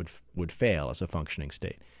would fail as a functioning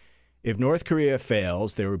state. If North Korea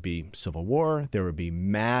fails, there would be civil war. There would be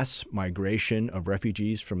mass migration of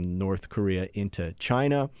refugees from North Korea into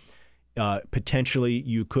China. Potentially,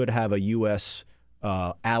 you could have a U.S.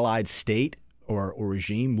 Allied state or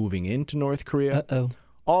regime moving into North Korea.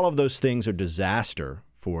 All of those things are disaster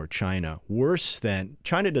for China. Worse than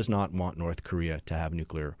China does not want North Korea to have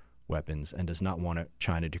nuclear weapons and does not want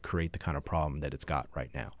China to create the kind of problem that it's got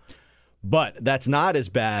right now. But that's not as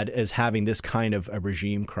bad as having this kind of a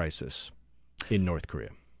regime crisis in North Korea.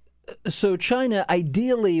 So China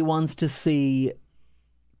ideally wants to see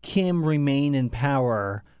Kim remain in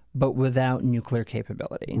power, but without nuclear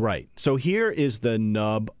capability. Right. So here is the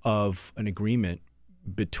nub of an agreement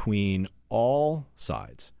between all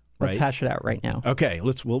sides. Let's hash it out right now. Okay,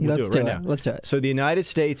 we'll do it right now. Let's do it. So the United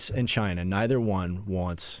States and China, neither one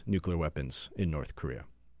wants nuclear weapons in North Korea,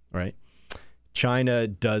 right? China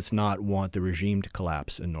does not want the regime to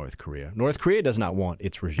collapse in North Korea. North Korea does not want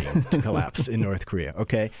its regime to collapse in North Korea,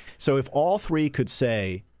 okay? So if all three could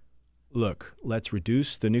say, look, let's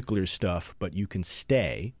reduce the nuclear stuff, but you can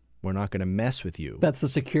stay. We're not going to mess with you. That's the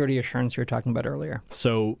security assurance you were talking about earlier.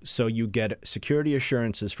 So you get security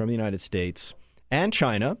assurances from the United States and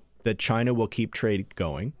China that China will keep trade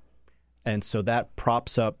going. And so that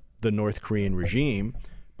props up the North Korean regime.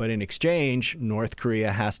 But in exchange, North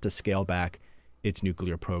Korea has to scale back its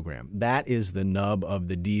nuclear program. That is the nub of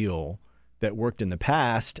the deal that worked in the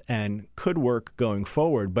past and could work going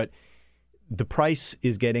forward. But the price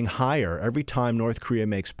is getting higher. Every time North Korea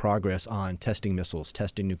makes progress on testing missiles,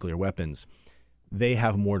 testing nuclear weapons, they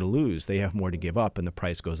have more to lose. They have more to give up, and the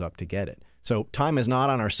price goes up to get it. So time is not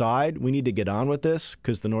on our side. We need to get on with this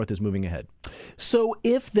because the North is moving ahead. So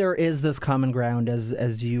if there is this common ground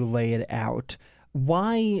as you lay it out,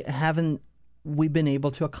 why haven't we been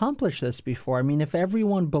able to accomplish this before? I mean, if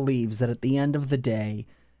everyone believes that at the end of the day,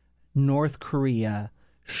 North Korea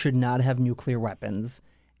should not have nuclear weapons,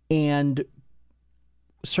 and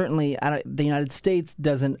certainly the United States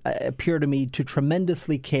doesn't appear to me to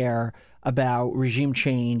tremendously care about regime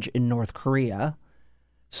change in North Korea.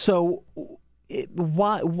 So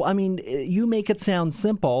why? I mean, you make it sound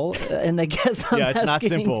simple, and I guess I'm it's not asking,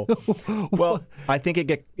 simple. Well, I think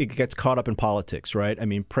it gets caught up in politics, right? I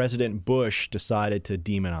mean, President Bush decided to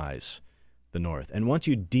demonize the North. And once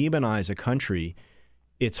you demonize a country,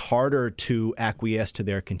 it's harder to acquiesce to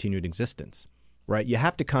their continued existence, right? You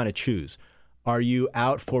have to kind of choose. Are you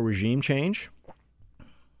out for regime change?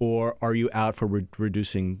 Or are you out for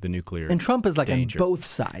reducing the nuclear And Trump is like danger? on both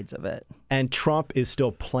sides of it. And Trump is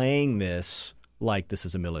still playing this like this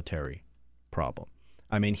is a military problem.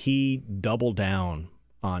 I mean, he doubled down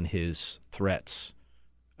on his threats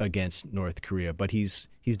against North Korea, but he's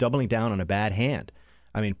doubling down on a bad hand.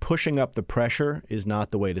 I mean, pushing up the pressure is not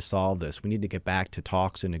the way to solve this. We need to get back to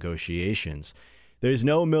talks and negotiations. There's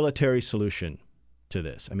no military solution to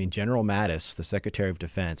this. I mean, General Mattis, the Secretary of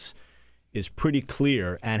Defense, is pretty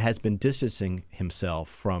clear and has been distancing himself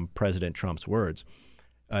from President Trump's words.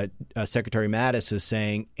 Secretary Mattis is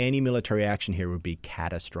saying any military action here would be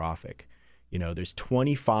catastrophic. You know, there's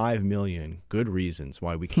 25 million good reasons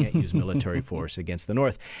why we can't use military force against the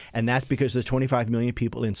North. And that's because there's 25 million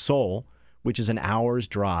people in Seoul, which is an hour's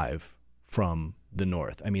drive from the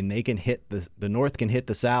North. I mean, they can hit the North can hit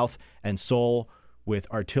the South and Seoul with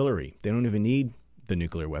artillery. They don't even need the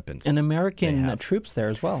nuclear weapons. And American troops there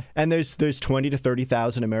as well. And there's 20 to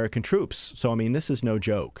 30,000 American troops. So, I mean, this is no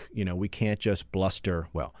joke. You know, we can't just bluster.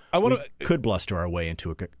 Well, we could bluster our way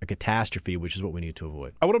into a catastrophe, which is what we need to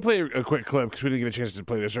avoid. I want to play a quick clip because we didn't get a chance to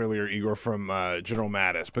play this earlier, Igor, from General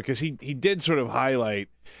Mattis, because he did sort of highlight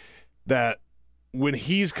that when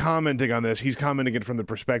he's commenting on this, he's commenting it from the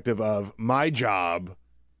perspective of my job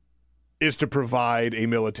is to provide a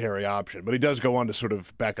military option. But he does go on to sort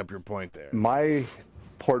of back up your point there. My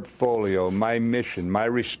portfolio, my mission, my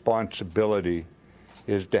responsibility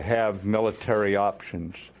is to have military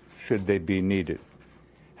options should they be needed.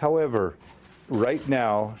 However, right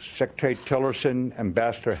now, Secretary Tillerson,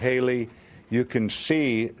 Ambassador Haley, you can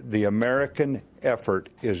see the American effort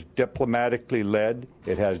is diplomatically led.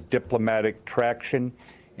 It has diplomatic traction.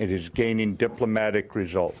 It is gaining diplomatic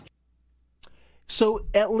results. So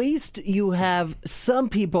at least you have some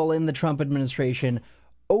people in the Trump administration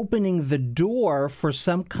opening the door for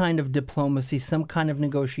some kind of diplomacy, some kind of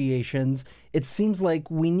negotiations. It seems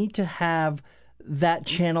like we need to have that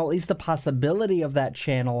channel, at least the possibility of that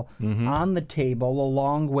channel on the table,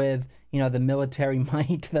 along with, the military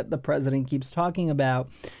might that the president keeps talking about.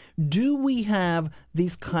 Do we have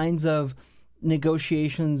these kinds of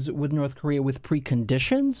negotiations with North Korea with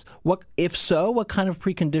preconditions? If so, what kind of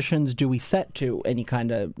preconditions do we set to any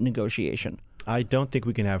kind of negotiation? I don't think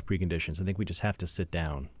we can have preconditions. I think we just have to sit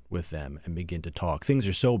down with them and begin to talk. Things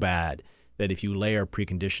are so bad that if you layer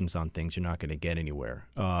preconditions on things, you're not going to get anywhere.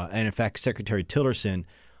 And in fact, Secretary Tillerson,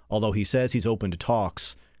 although he says he's open to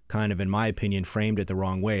talks, kind of, in my opinion, framed it the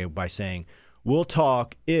wrong way by saying, we'll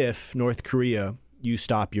talk if North Korea, you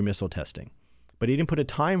stop your missile testing. But he didn't put a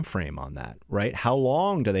time frame on that, right? How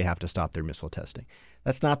long do they have to stop their missile testing?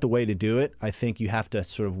 That's not the way to do it. I think you have to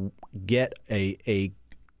sort of get a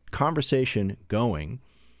conversation going.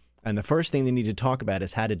 And the first thing they need to talk about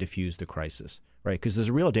is how to diffuse the crisis, right? Because there's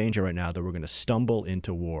a real danger right now that we're going to stumble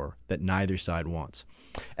into war that neither side wants.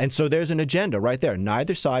 And so there's an agenda right there.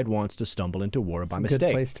 Neither side wants to stumble into war by mistake.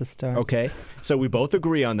 Good place to start. Okay, so we both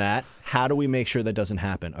agree on that. How do we make sure that doesn't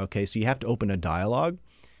happen? Okay, so you have to open a dialogue.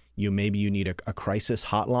 Maybe you need a crisis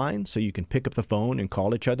hotline so you can pick up the phone and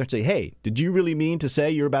call each other and say, hey, did you really mean to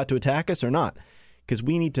say you're about to attack us or not? Because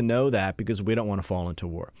we need to know that because we don't want to fall into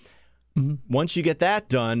war. Once you get that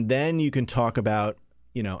done, then you can talk about,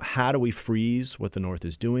 how do we freeze what the North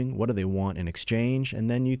is doing? What do they want in exchange? And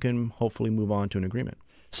then you can hopefully move on to an agreement.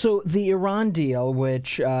 So the Iran deal,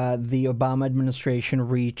 which the Obama administration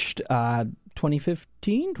reached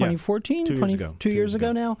 2015, 2014, 2 years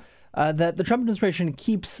ago now, that the Trump administration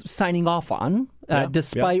keeps signing off on,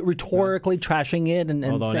 despite rhetorically trashing it.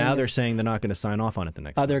 Although now they're saying they're not going to sign off on it the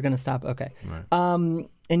next time. They're going to stop. Okay. Right.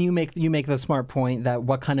 And you make the smart point that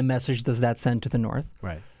what kind of message does that send to the North?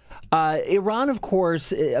 Right. Iran, of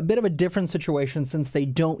course, a bit of a different situation since they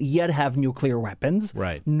don't yet have nuclear weapons.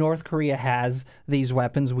 Right. North Korea has these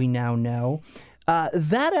weapons, we now know.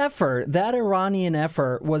 That Iranian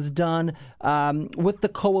effort was done with the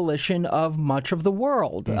coalition of much of the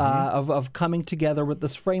world, of coming together with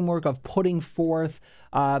this framework of putting forth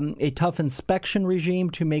a tough inspection regime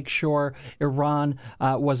to make sure Iran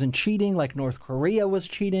wasn't cheating like North Korea was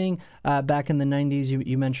cheating back in the 90s.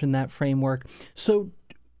 You mentioned that framework. So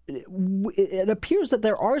it appears that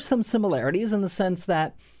there are some similarities in the sense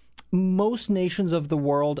that most nations of the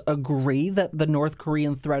world agree that the North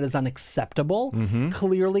Korean threat is unacceptable.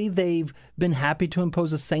 Clearly, they've been happy to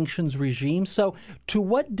impose a sanctions regime. So to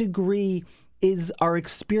what degree is our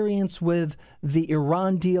experience with the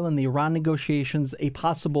Iran deal and the Iran negotiations a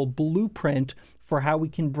possible blueprint for how we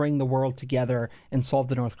can bring the world together and solve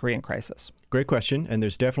the North Korean crisis? Great question. And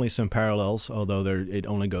there's definitely some parallels, although it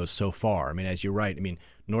only goes so far. I mean, as you're right,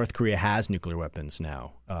 North Korea has nuclear weapons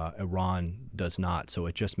now. Iran does not. So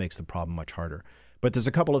it just makes the problem much harder. But there's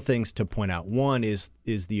a couple of things to point out. One is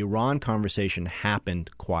the Iran conversation happened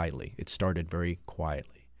quietly. It started very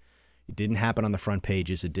quietly. It didn't happen on the front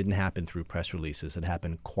pages. It didn't happen through press releases. It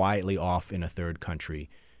happened quietly off in a third country,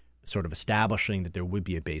 sort of establishing that there would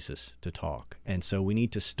be a basis to talk. And so we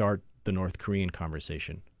need to start the North Korean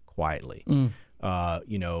conversation quietly.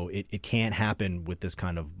 It can't happen with this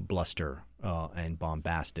kind of bluster and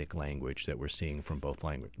bombastic language that we're seeing from both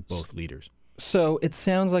leaders. So it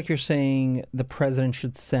sounds like you're saying the president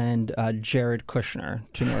should send Jared Kushner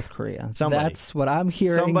to North Korea. Somebody. That's what I'm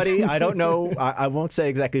hearing. Somebody. I don't know. I won't say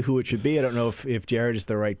exactly who it should be. I don't know if Jared is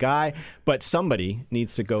the right guy, but somebody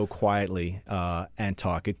needs to go quietly and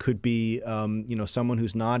talk. It could be someone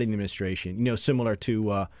who's not in the administration, similar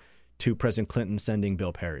to President Clinton sending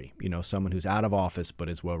Bill Perry, someone who's out of office but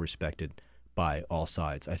is well respected by all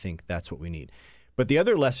sides. I think that's what we need. But the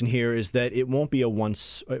other lesson here is that it won't be a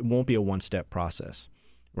one-step process,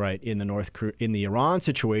 right? In the Iran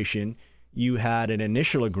situation, you had an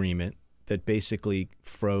initial agreement that basically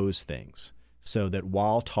froze things, so that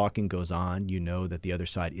while talking goes on, you know that the other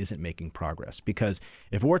side isn't making progress. Because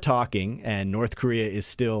if we're talking and North Korea is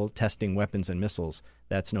still testing weapons and missiles,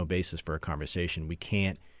 that's no basis for a conversation. We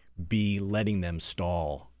can't be letting them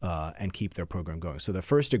stall and keep their program going. So the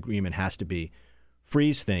first agreement has to be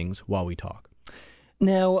freeze things while we talk.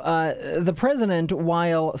 Now, the president,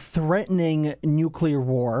 while threatening nuclear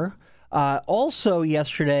war, also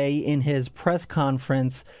yesterday in his press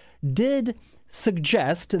conference did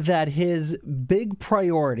suggest that his big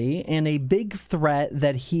priority and a big threat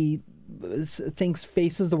that he thinks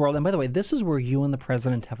faces the world, and by the way, this is where you and the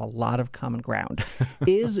president have a lot of common ground,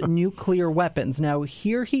 is nuclear weapons. Now,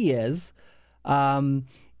 here he is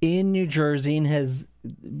in New Jersey and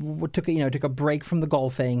took a break from the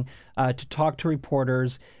golfing to talk to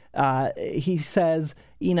reporters. He says,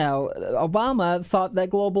 Obama thought that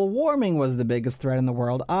global warming was the biggest threat in the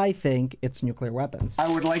world. I think it's nuclear weapons. I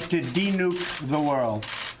would like to denuke the world.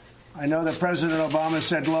 I know that President Obama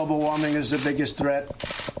said global warming is the biggest threat.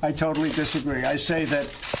 I totally disagree. I say that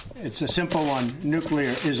it's a simple one.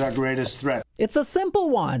 Nuclear is our greatest threat. It's a simple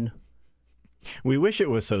one. We wish it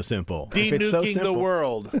was so simple. Denuking the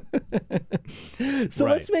world. So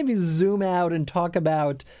Right. let's maybe zoom out and talk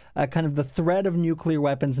about kind of the threat of nuclear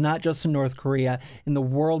weapons, not just in North Korea, in the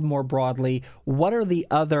world more broadly. What are the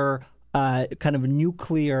other kind of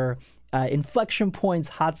nuclear inflection points,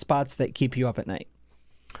 hotspots that keep you up at night?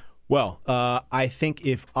 Well, I think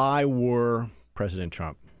if I were President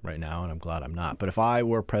Trump right now, and I'm glad I'm not, but if I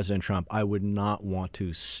were President Trump, I would not want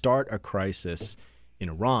to start a crisis in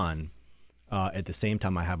Iran at the same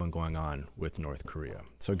time I have one going on with North Korea.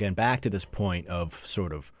 So again, back to this point of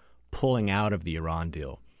sort of pulling out of the Iran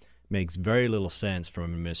deal makes very little sense from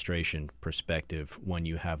an administration perspective when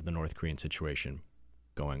you have the North Korean situation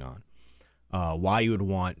going on. Why you would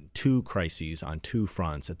want two crises on two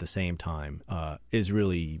fronts at the same time is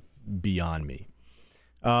really beyond me.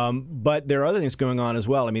 But there are other things going on as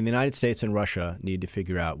well. I mean, the United States and Russia need to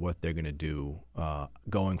figure out what they're going to do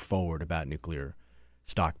going forward about nuclear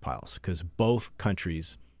stockpiles, because both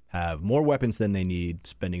countries have more weapons than they need,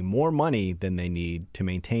 spending more money than they need to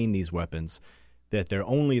maintain these weapons, that they're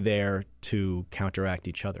only there to counteract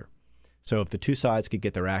each other. So if the two sides could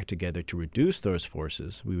get their act together to reduce those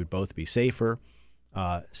forces, we would both be safer,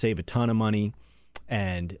 save a ton of money,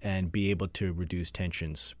 and be able to reduce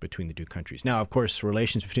tensions between the two countries. Now, of course,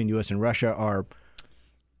 relations between U.S. and Russia are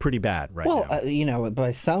pretty bad right now. Well,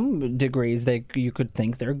 by some degrees, you could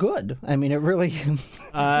think they're good. I mean, it really,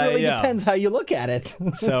 depends how you look at it.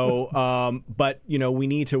 So, but, we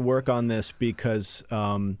need to work on this because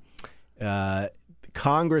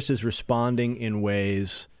Congress is responding in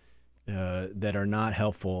ways that are not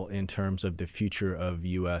helpful in terms of the future of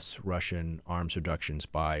U.S.-Russian arms reductions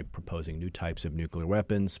by proposing new types of nuclear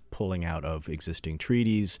weapons, pulling out of existing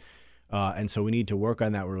treaties. And so we need to work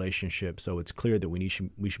on that relationship so it's clear that we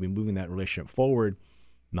should be moving that relationship forward,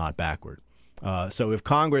 not backward. So if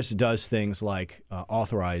Congress does things like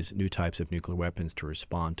authorize new types of nuclear weapons to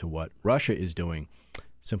respond to what Russia is doing,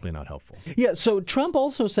 simply not helpful. Yeah, so Trump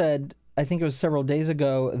also said, I think it was several days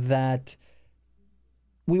ago, that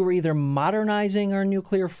we were either modernizing our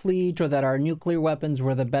nuclear fleet or that our nuclear weapons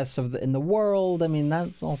were the best in the world. I mean, that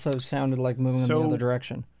also sounded like moving in the other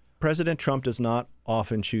direction. President Trump does not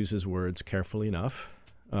often choose his words carefully enough.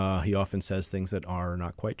 He often says things that are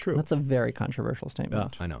not quite true. That's a very controversial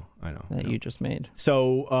statement. I know. That you just made.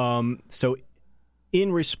 So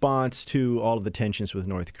in response to all of the tensions with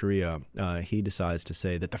North Korea, he decides to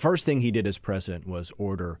say that the first thing he did as president was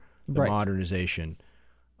order the modernization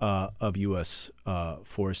of U.S.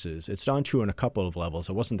 forces. It's not true on a couple of levels.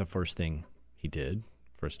 It wasn't the first thing he did,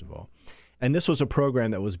 first of all. And this was a program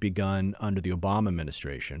that was begun under the Obama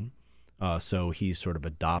administration, so he's sort of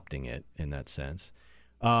adopting it in that sense.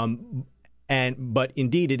 But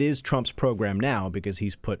indeed, it is Trump's program now because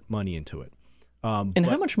he's put money into it. How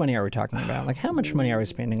much money are we talking about? Like, how much money are we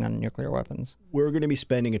spending on nuclear weapons? We're going to be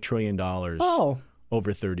spending $1 trillion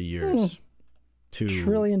over 30 years to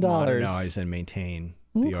modernize and maintain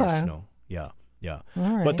the arsenal. Yeah. All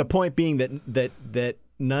right. But the point being that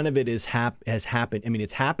none of it has happened. I mean,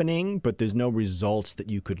 it's happening, but there's no results that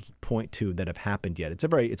you could point to that have happened yet.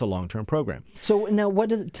 It's a long-term program. So now,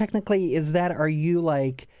 what is technically is that? Are you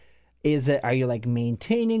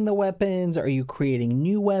maintaining the weapons? Are you creating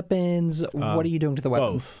new weapons? What are you doing to the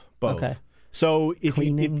weapons? Both. Okay. So if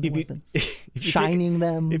shining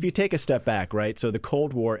them. If you take a step back, right? So the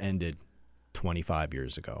Cold War ended 25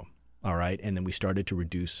 years ago. all right? And then we started to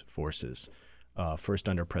reduce forces, first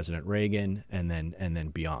under President Reagan and then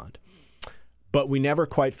beyond. But we never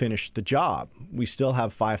quite finished the job. We still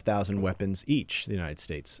have 5,000 weapons each, the United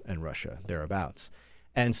States and Russia, thereabouts.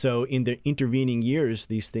 And so in the intervening years,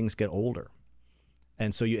 these things get older.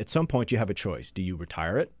 And so at some point you have a choice. Do you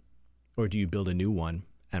retire it or do you build a new one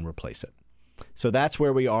and replace it? So that's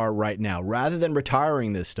where we are right now. Rather than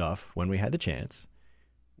retiring this stuff when we had the chance,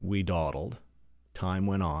 we dawdled. Time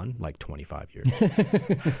went on, like 25 years.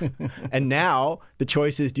 And now the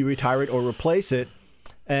choice is, do you retire it or replace it?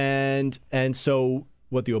 And so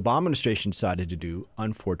what the Obama administration decided to do,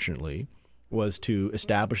 unfortunately, was to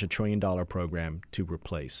establish $1 trillion program to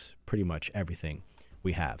replace pretty much everything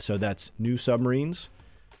we have. So that's new submarines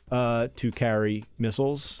to carry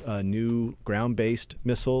missiles, new ground-based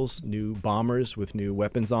missiles, new bombers with new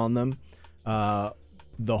weapons on them,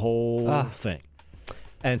 the whole thing.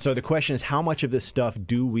 And so the question is, how much of this stuff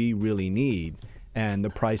do we really need? And the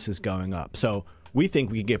price is going up. So we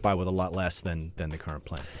think we can get by with a lot less than the current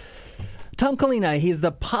plan. Tom Collina, he's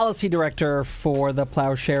the policy director for the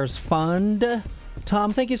Ploughshares Fund.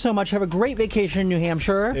 Tom, thank you so much. Have a great vacation in New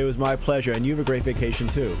Hampshire. It was my pleasure, and you have a great vacation,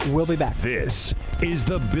 too. We'll be back. This is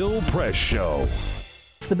the Bill Press Show.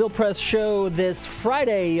 It's the Bill Press Show this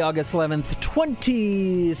Friday, August 11th,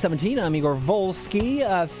 2017. I'm Igor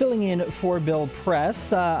Volsky, filling in for Bill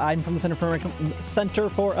Press. I'm from the Center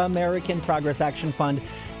for American Progress Action Fund,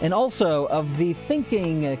 and also of the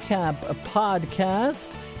Thinking Cap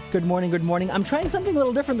podcast. Good morning, good morning. I'm trying something a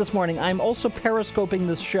little different this morning. I'm also periscoping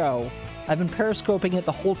this show. I've been periscoping it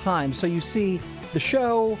the whole time. So you see the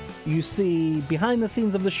show, you see behind the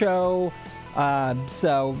scenes of the show.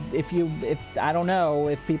 So if I don't know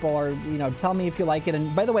if people are, tell me if you like it.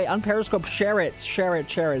 And by the way, on Periscope, share it.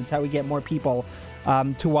 It's how we get more people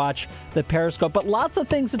to watch the Periscope. But lots of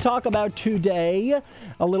things to talk about today.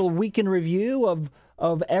 A little week in review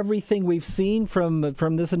of everything we've seen from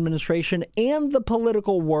this administration and the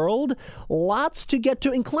political world. Lots to get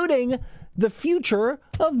to, including the future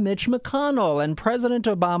of Mitch McConnell and President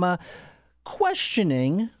Obama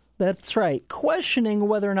questioning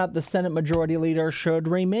whether or not the Senate Majority Leader should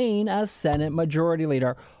remain as Senate Majority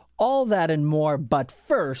Leader. All that and more, but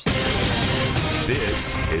first...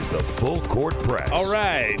 This is the Full Court Press. All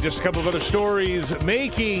right, just a couple of other stories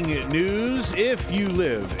making news. If you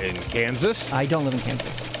live in Kansas... I don't live in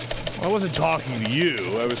Kansas. Well, I wasn't talking to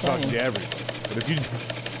you. I was talking to everyone. But if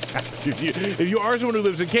you are someone who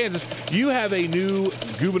lives in Kansas, you have a new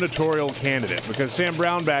gubernatorial candidate because Sam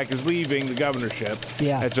Brownback is leaving the governorship.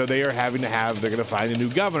 Yeah. And so they're going to find a new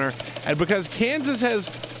governor. And because Kansas has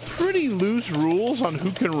pretty loose rules on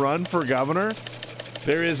who can run for governor,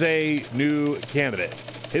 there is a new candidate.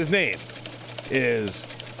 His name is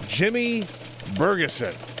Jimmy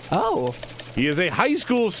Bergeson. Oh. He is a high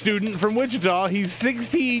school student from Wichita. He's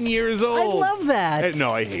 16 years old. I love that.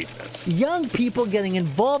 No, I hate this. Young people getting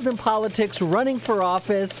involved in politics, running for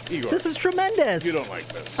office. Igor, this is tremendous. You don't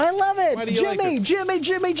like this. I love it. Why do you like it? Jimmy.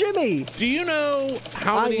 Do you know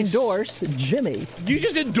how many... I endorse Jimmy. You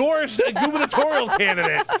just endorsed a gubernatorial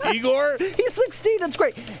candidate, Igor. He's 16. That's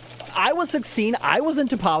great. I was 16. I was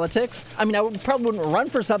into politics. I mean, I probably wouldn't run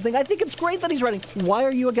for something. I think it's great that he's running. Why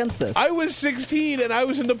are you against this? I was 16 and I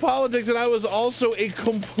was into politics and I was also a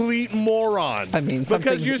complete moron. I mean, some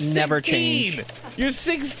things never change. You're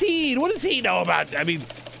 16. What does he know about,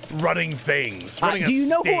 running things? Do you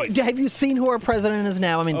know have you seen who our president is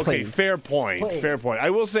now? I mean, okay, please. Fair point. Please. Fair point.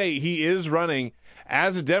 I will say he is running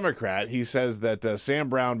as a Democrat. He says that Sam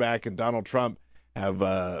Brownback and Donald Trump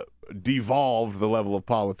have devolved the level of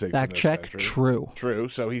politics. Fact check. Country. True.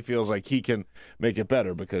 So he feels like he can make it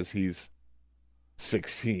better because he's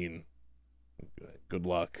 16. Good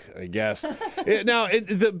luck, I guess. Now,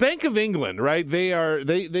 the Bank of England, right?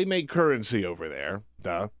 They make currency over there,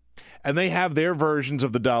 duh, and they have their versions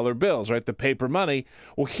of the dollar bills, right? The paper money.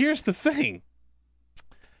 Well, here's the thing: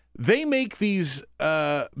 they make these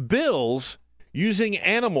bills using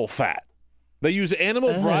animal fat. They use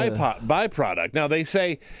animal byproduct. Now, they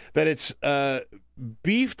say that it's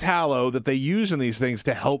beef tallow that they use in these things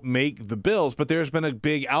to help make the bills, but there's been a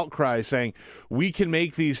big outcry saying we can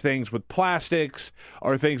make these things with plastics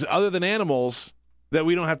or things other than animals, that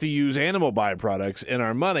we don't have to use animal byproducts in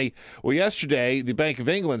our money. Well, yesterday, the Bank of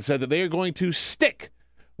England said that they are going to stick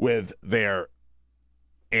with their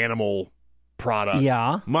animal product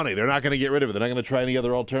money. They're not going to get rid of it. They're not going to try any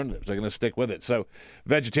other alternatives. They're going to stick with it. So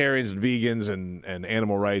vegetarians and vegans and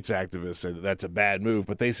animal rights activists say that that's a bad move,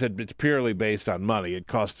 but they said it's purely based on money. It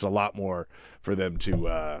costs a lot more for them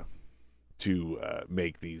to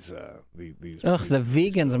make these. The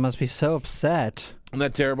vegans must be so upset. Isn't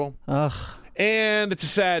that terrible? Ugh. And it's a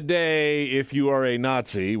sad day if you are a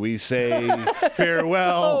Nazi. We say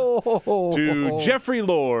farewell to Jeffrey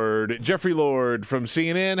Lord. Jeffrey Lord from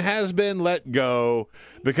CNN has been let go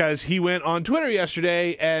because he went on Twitter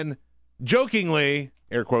yesterday and jokingly,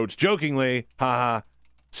 air quotes, jokingly,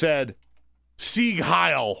 said Sieg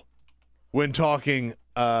Heil when talking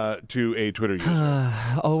to a Twitter user.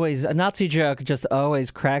 Always a Nazi joke just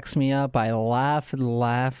always cracks me up. I laugh and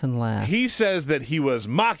laugh and laugh. He says that he was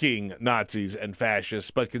mocking Nazis and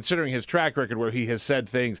fascists, but considering his track record where he has said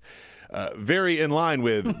things very in line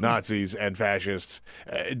with Nazis and fascists,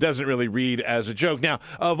 it doesn't really read as a joke. Now,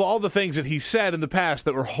 of all the things that he said in the past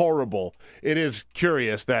that were horrible, it is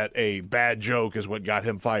curious that a bad joke is what got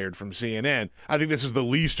him fired from CNN. I think this is the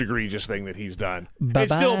least egregious thing that he's done. Bye-bye,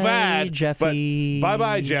 it's still bad, Jeffy. but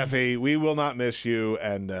bye-bye, Jeffy. We will not miss you.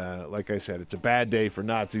 And like I said, it's a bad day for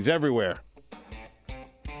Nazis everywhere.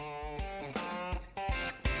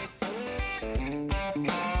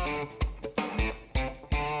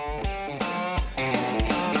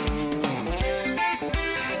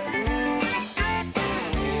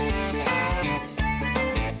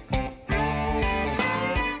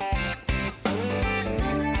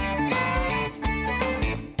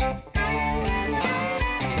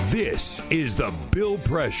 This is the Bill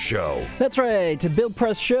Press Show. That's right. To Bill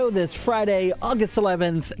Press Show this Friday, August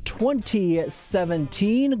 11th,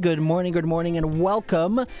 2017. Good morning, and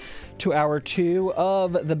welcome to Hour 2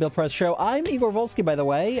 of the Bill Press Show. I'm Igor Volsky, by the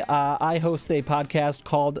way. I host a podcast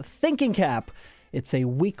called Thinking Cap. It's a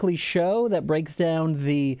weekly show that breaks down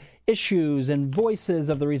the issues and voices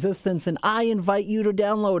of the resistance, and I invite you to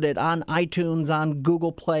download it on iTunes, on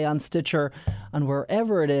Google Play, on Stitcher, on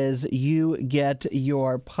wherever it is you get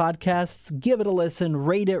your podcasts. Give it a listen,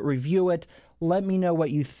 rate it, review it. Let me know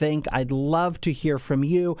what you think. I'd love to hear from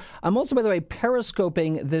you. I'm also, by the way,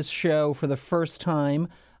 periscoping this show for the first time.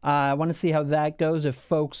 I want to see how that goes. If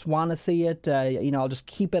folks want to see it, I'll just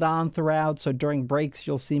keep it on throughout. So during breaks,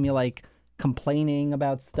 you'll see me complaining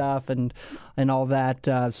about stuff and all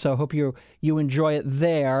that. So hope you enjoy it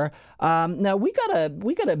there. Now we got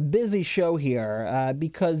a busy show here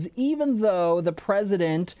because even though the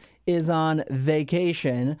president is on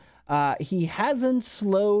vacation, he hasn't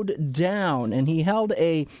slowed down, and he held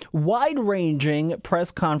a wide-ranging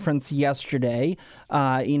press conference yesterday.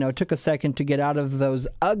 Took a second to get out of those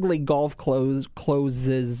ugly golf clothes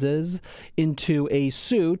into a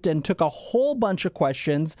suit and took a whole bunch of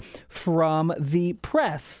questions from the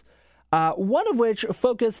press. One of which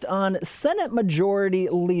focused on Senate Majority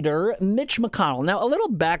Leader Mitch McConnell. Now, a little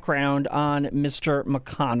background on Mr.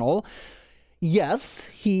 McConnell. Yes,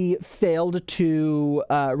 he failed to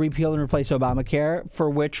repeal and replace Obamacare, for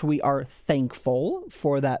which we are thankful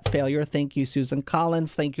for that failure. Thank you, Susan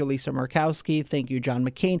Collins. Thank you, Lisa Murkowski. Thank you, John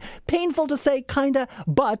McCain. Painful to say, kinda,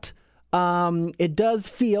 but it does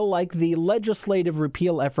feel like the legislative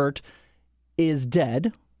repeal effort is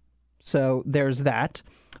dead. So there's that.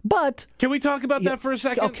 But can we talk about that for a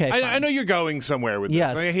second? Okay, I know you're going somewhere with this.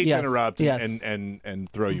 Yes, I hate to interrupt yes. and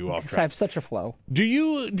throw you off track. I have such a flow. Do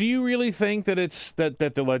you really think that it's that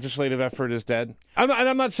the legislative effort is dead?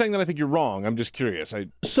 I'm not saying that I think you're wrong. I'm just curious.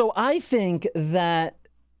 So I think that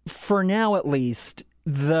for now, at least,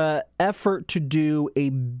 the effort to do a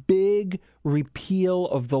big repeal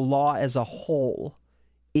of the law as a whole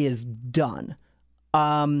is done.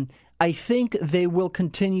 I think they will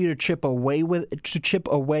continue to chip away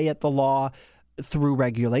at the law through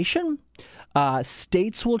regulation.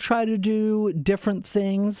 States will try to do different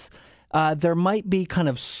things. There might be kind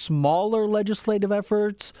of smaller legislative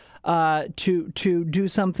efforts to do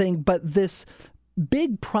something, but this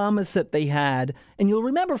big promise that they had, and you'll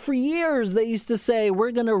remember for years they used to say,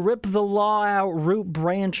 we're going to rip the law out, root,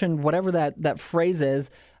 branch, and whatever that phrase is,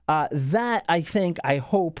 that I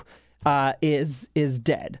hope is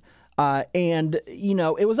dead. And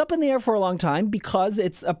it was up in the air for a long time because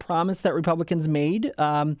it's a promise that Republicans made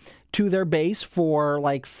to their base for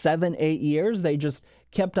 7-8 years. They just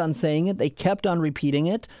kept on saying it. They kept on repeating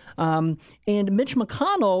it. And Mitch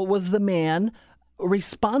McConnell was the man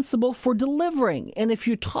responsible for delivering. And if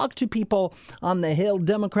you talk to people on the Hill,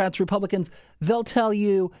 Democrats, Republicans, they'll tell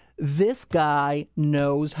you this guy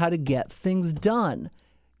knows how to get things done.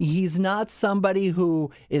 He's not somebody who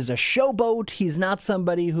is a showboat. He's not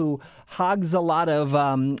somebody who hogs a lot of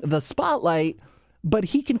the spotlight, but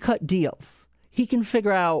he can cut deals. He can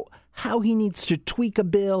figure out how he needs to tweak a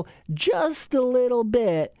bill just a little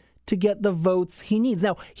bit to get the votes he needs.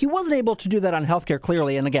 Now, he wasn't able to do that on healthcare,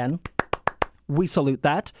 clearly, and again, we salute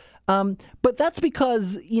that. But that's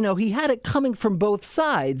because, he had it coming from both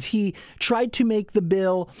sides. He tried to make the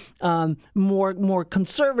bill more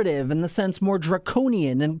conservative, in the sense more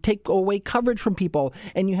draconian, and take away coverage from people.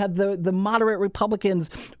 And you had the moderate Republicans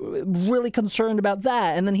really concerned about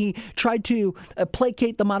that. And then he tried to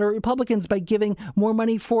placate the moderate Republicans by giving more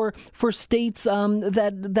money for states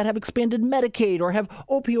that have expanded Medicaid or have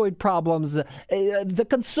opioid problems. The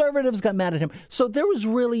conservatives got mad at him. So there was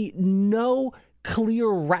really no clear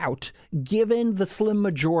route, given the slim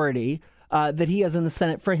majority that he has in the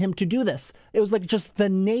Senate, for him to do this. It was like just the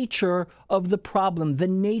nature of the problem, the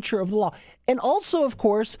nature of the law. And also, of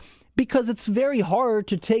course, because it's very hard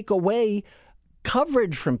to take away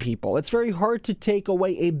coverage from people. It's very hard to take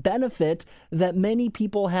away a benefit that many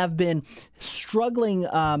people have been struggling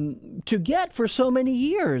to get for so many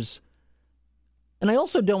years. And I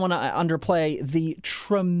also don't want to underplay the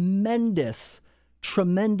tremendous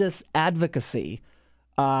advocacy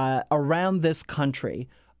around this country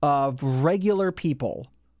of regular people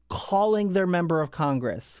calling their member of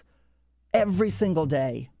Congress every single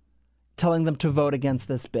day, telling them to vote against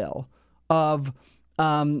this bill, of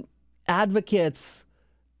advocates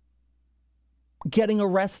getting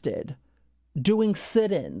arrested, doing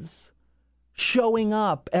sit-ins, showing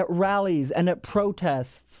up at rallies and at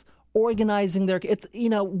protests, organizing it's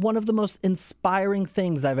one of the most inspiring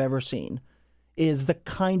things I've ever seen is the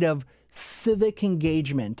kind of civic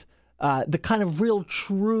engagement, the kind of real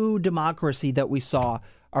true democracy that we saw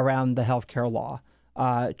around the healthcare law.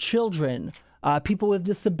 Children, people with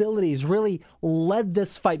disabilities really led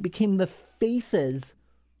this fight, became the faces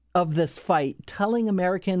of this fight, telling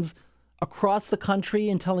Americans across the country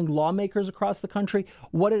and telling lawmakers across the country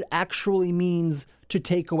what it actually means to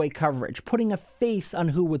take away coverage, putting a face on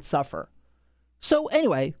who would suffer. So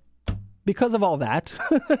anyway, because of all that,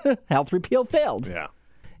 health repeal failed. Yeah.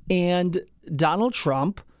 And Donald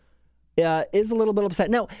Trump is a little bit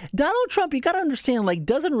upset. Now, Donald Trump, you got to understand,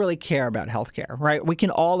 doesn't really care about healthcare, right? We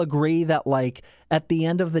can all agree that, at the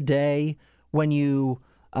end of the day, when you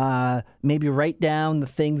maybe write down the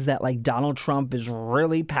things that, Donald Trump is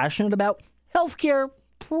really passionate about, healthcare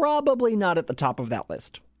probably not at the top of that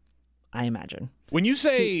list, I imagine. When you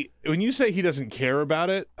say he doesn't care about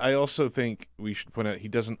it, I also think we should point out he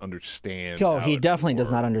doesn't understand. Oh, he definitely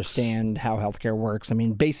does not understand how healthcare works. I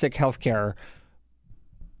mean, basic healthcare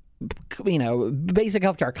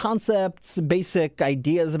concepts, basic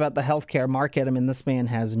ideas about the healthcare market. I mean, this man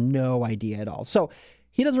has no idea at all. So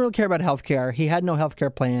he doesn't really care about healthcare. He had no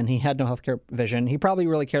healthcare plan. He had no healthcare vision. He probably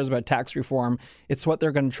really cares about tax reform. It's what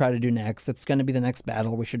they're going to try to do next. It's going to be the next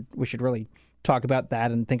battle. We should really talk about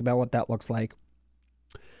that and think about what that looks like.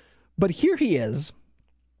 But here he is,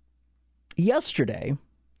 yesterday,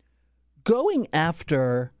 going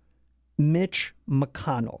after Mitch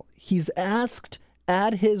McConnell. He's asked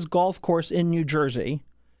at his golf course in New Jersey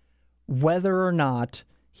whether or not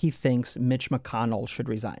he thinks Mitch McConnell should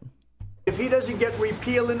resign. If he doesn't get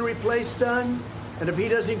repeal and replace done, and if he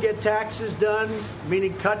doesn't get taxes done,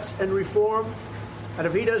 meaning cuts and reform, and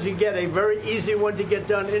if he doesn't get a very easy one to get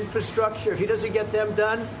done, infrastructure, if he doesn't get them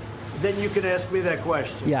done, then you can ask me that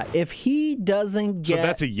question. Yeah, if he doesn't get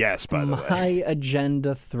that's a yes, by the way. My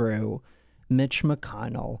agenda through, Mitch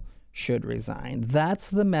McConnell should resign. That's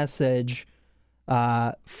the message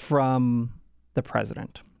from the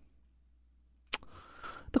president.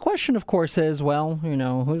 The question, of course, is,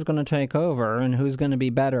 who's going to take over and who's going to be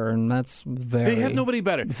better? And that's they have nobody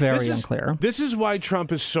better. Very unclear. This is why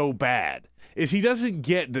Trump is so bad. Is he doesn't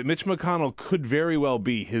get that Mitch McConnell could very well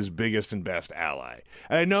be his biggest and best ally.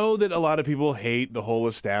 And I know that a lot of people hate the whole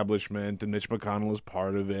establishment and Mitch McConnell is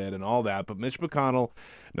part of it and all that, but Mitch McConnell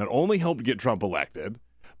not only helped get Trump elected,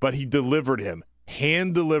 but he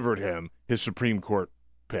hand-delivered him his Supreme Court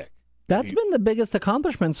pick. That's been the biggest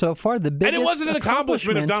accomplishment so far. And it wasn't an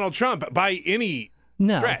accomplishment of Donald Trump by any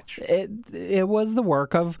stretch. It was the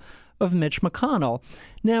work of Mitch McConnell.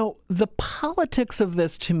 Now, the politics of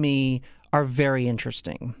this, to me, are very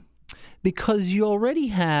interesting because you already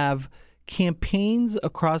have campaigns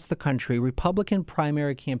across the country, Republican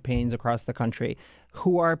primary campaigns across the country,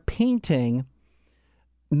 who are painting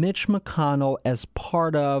Mitch McConnell as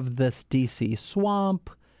part of this D.C. swamp,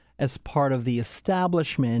 as part of the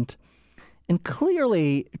establishment. And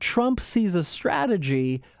clearly, Trump sees a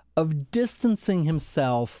strategy of distancing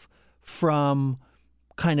himself from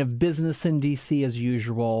kind of business in D.C. as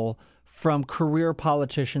usual, from career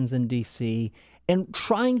politicians in D.C., and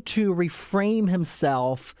trying to reframe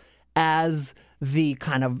himself as the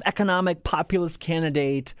kind of economic populist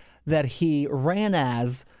candidate that he ran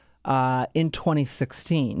as in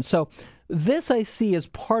 2016. So this I see as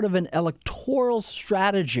part of an electoral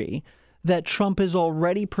strategy that Trump is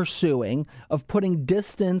already pursuing of putting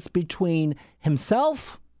distance between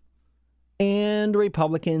himself and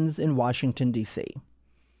Republicans in Washington, D.C.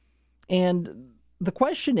 And the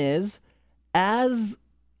question is, as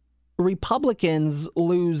Republicans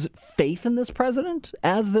lose faith in this president,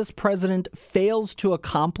 as this president fails to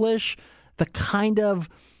accomplish the kind of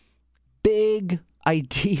big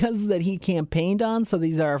ideas that he campaigned on. So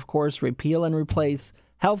these are, of course, repeal and replace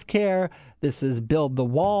healthcare. This is build the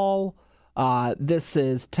wall. This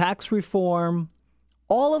is tax reform.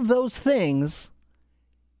 All of those things,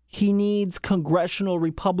 he needs congressional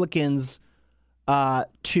Republicans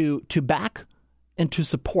to back and to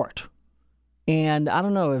support. And I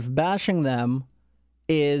don't know if bashing them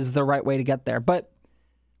is the right way to get there. But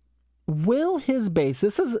will his base,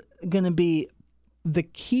 this is going to be the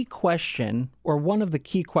key question, or one of the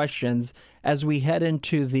key questions as we head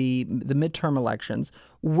into the midterm elections,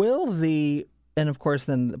 and of course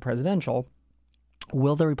then the presidential,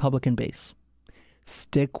 will the Republican base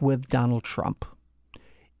stick with Donald Trump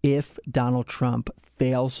if Donald Trump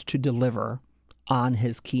fails to deliver on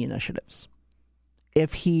his key initiatives?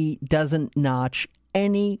 If he doesn't notch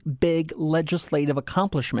any big legislative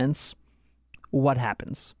accomplishments, what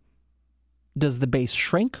happens? Does the base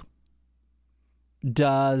shrink?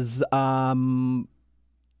 Does what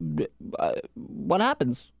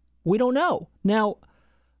happens? We don't know. Now,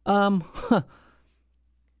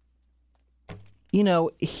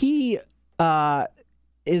 he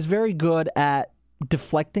is very good at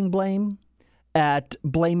deflecting blame, at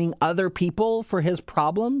blaming other people for his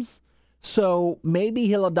problems. So maybe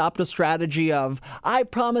he'll adopt a strategy of, I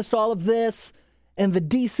promised all of this, and the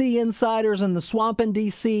D.C. insiders and the swamp in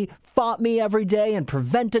D.C. fought me every day and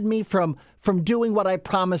prevented me from doing what I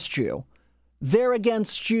promised you. They're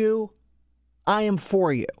against you. I am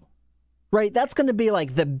for you. Right? That's going to be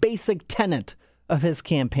like the basic tenet of his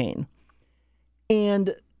campaign.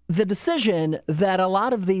 And the decision that a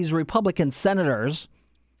lot of these Republican senators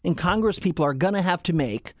and Congress people are going to have to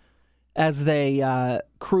make as they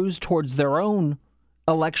cruise towards their own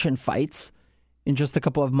election fights in just a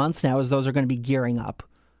couple of months now, as those are going to be gearing up,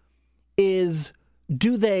 is,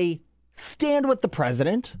 do they stand with the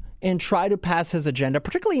president and try to pass his agenda,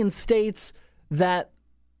 particularly in states that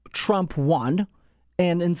Trump won,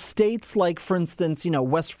 and in states like, for instance,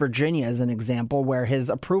 West Virginia as an example, where his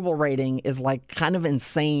approval rating is like kind of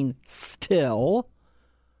insane still.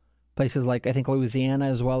 Places like, I think, Louisiana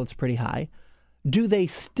as well, it's pretty high. Do they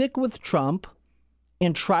stick with Trump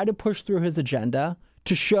and try to push through his agenda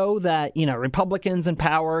to show that, Republicans in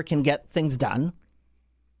power can get things done?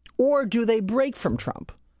 Or do they break from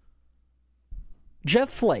Trump? Jeff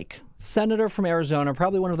Flake, senator from Arizona,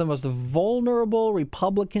 probably one of the most vulnerable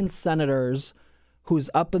Republican senators who's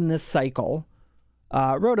up in this cycle,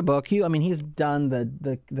 wrote a book. He's done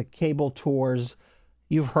the cable tours.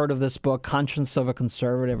 You've heard of this book, Conscience of a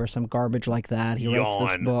Conservative, or some garbage like that. He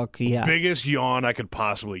writes this book. Yeah. Biggest yawn I could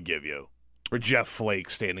possibly give you for Jeff Flake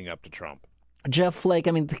standing up to Trump. Jeff Flake,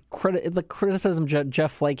 the criticism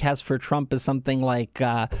Jeff Flake has for Trump is something like,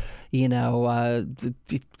 he's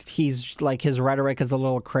like, his rhetoric is a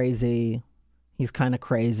little crazy. He's kind of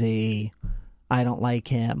crazy. I don't like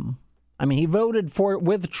him. He voted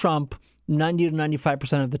with Trump 90 to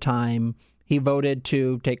 95% of the time. He voted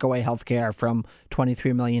to take away health care from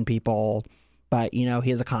 23 million people, but, he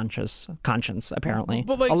has a conscience, apparently,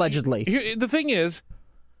 but allegedly. The thing is,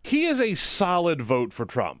 he is a solid vote for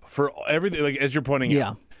Trump for everything, like, as you're pointing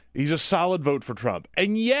out. He's a solid vote for Trump.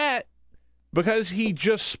 And yet, because he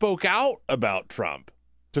just spoke out about Trump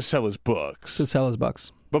to sell his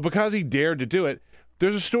books. But because he dared to do it,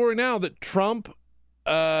 there's a story now that Trump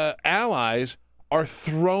allies are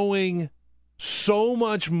throwing so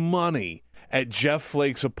much money at Jeff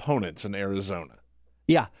Flake's opponents in Arizona.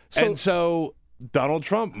 Yeah. So Donald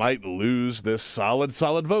Trump might lose this solid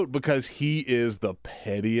vote because he is the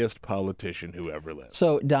pettiest politician who ever lived.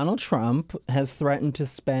 So Donald Trump has threatened to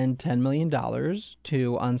spend $10 million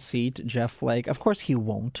to unseat Jeff Flake. Of course he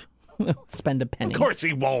won't spend a penny. Of course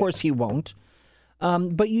he won't.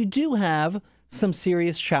 But you do have some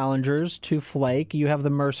serious challengers to Flake. You have the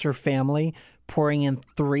Mercer family pouring in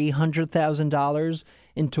 $300,000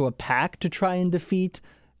 into a PAC to try and defeat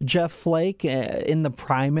Jeff Flake in the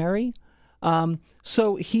primary.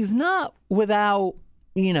 So he's not without,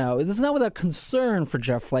 this is not without concern for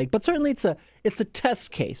Jeff Flake, but certainly it's a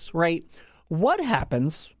test case, right? What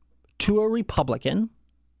happens to a Republican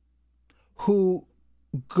who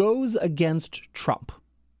goes against Trump,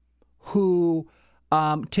 who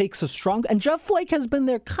takes a strong, and Jeff Flake has been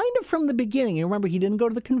there kind of from the beginning. You remember, he didn't go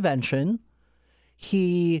to the convention.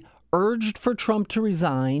 He urged for Trump to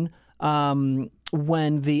resign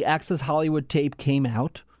when the Access Hollywood tape came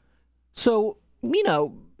out. So,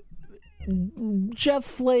 Jeff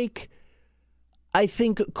Flake, I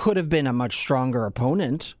think, could have been a much stronger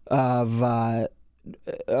opponent of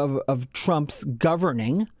Trump's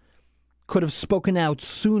governing, could have spoken out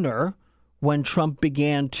sooner when Trump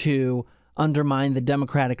began to undermine the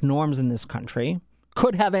democratic norms in this country.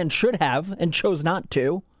 Could have and should have, and chose not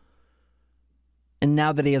to. And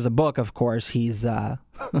now that he has a book, of course, he's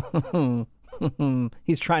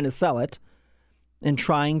he's trying to sell it and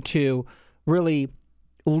trying to really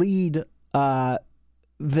lead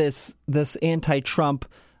this anti-Trump,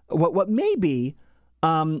 what may be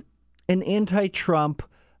an anti-Trump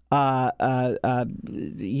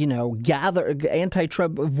gather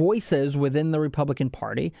anti-Trump voices within the Republican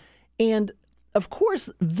Party. And of course,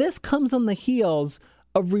 this comes on the heels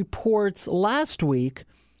of reports last week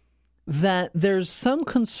that there's some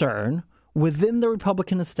concern within the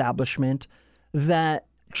Republican establishment that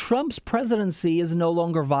Trump's presidency is no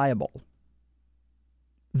longer viable.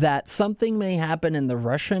 That something may happen in the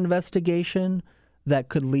Russia investigation that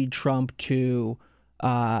could lead Trump to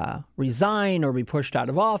resign or be pushed out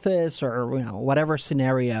of office or whatever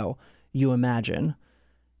scenario you imagine.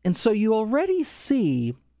 And so you already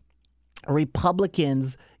see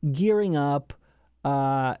Republicans gearing up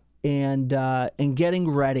and getting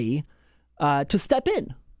ready to step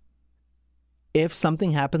in if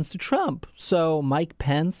something happens to Trump. So Mike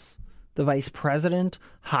Pence, the vice president,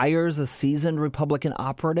 hires a seasoned Republican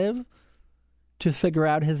operative to figure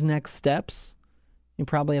out his next steps. You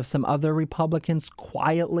probably have some other Republicans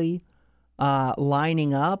quietly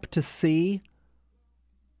lining up to see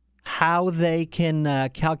how they can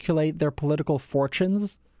calculate their political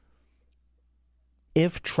fortunes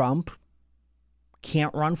if Trump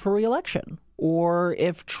can't run for re-election, or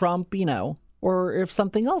if Trump, or if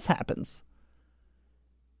something else happens.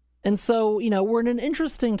 And so, we're in an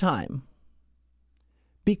interesting time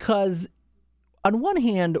because on one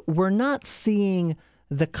hand, we're not seeing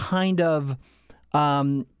the kind of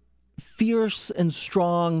fierce and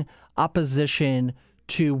strong opposition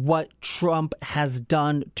to what Trump has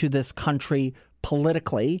done to this country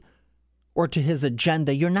politically or to his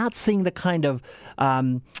agenda. You're not seeing the kind of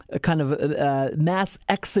mass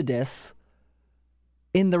exodus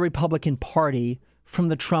in the Republican Party from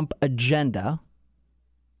the Trump agenda.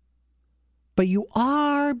 But you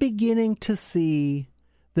are beginning to see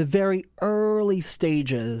the very early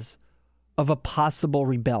stages of a possible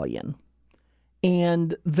rebellion.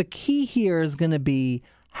 And the key here is going to be,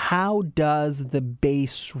 how does the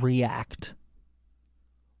base react?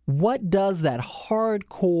 What does that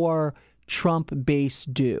hardcore Trump base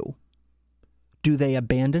do? Do they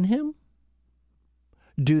abandon him?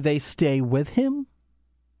 Do they stay with him?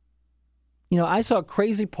 I saw a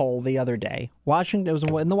crazy poll the other day. It was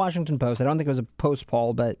in the Washington Post. I don't think it was a Post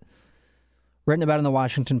poll, but written about in the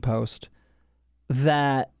Washington Post,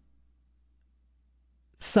 that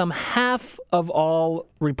some half of all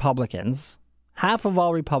Republicans, a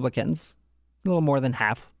little more than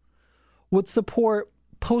half, would support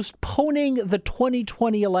postponing the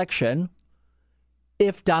 2020 election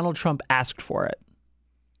if Donald Trump asked for it.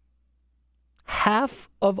 Half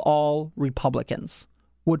of all Republicans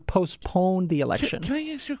would postpone the election. Can I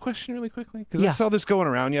ask you a question really quickly? Because I saw this going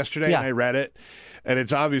around yesterday and I read it, and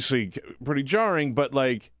it's obviously pretty jarring, but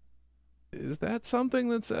is that something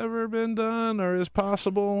that's ever been done or is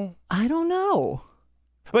possible? I don't know.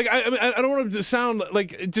 I don't want to sound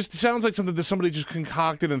like it just sounds like something that somebody just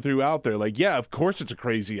concocted and threw out there. Of course it's a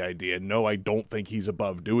crazy idea. No, I don't think he's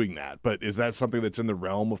above doing that. But is that something that's in the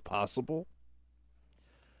realm of possible?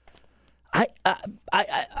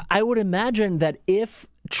 I would imagine that if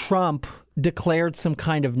Trump declared some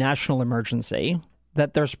kind of national emergency,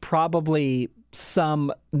 that there's probably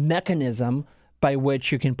some mechanism by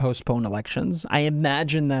which you can postpone elections. I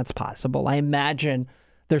imagine that's possible. I imagine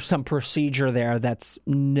there's some procedure there that's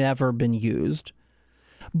never been used.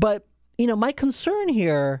 But, my concern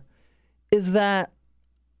here is that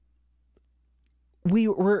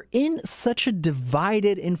we're in such a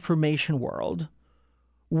divided information world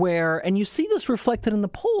where, and you see this reflected in the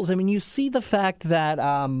polls. I mean, you see the fact that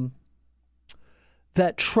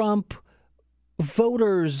that Trump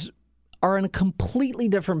voters are on a completely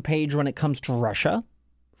different page when it comes to Russia,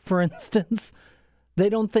 for instance. They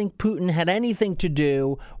don't think Putin had anything to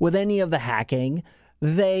do with any of the hacking.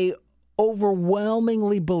 They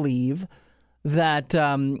overwhelmingly believe that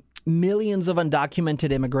millions of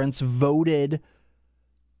undocumented immigrants voted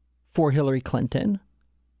for Hillary Clinton.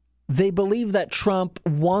 They believe that Trump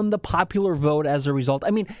won the popular vote as a result.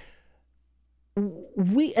 I mean,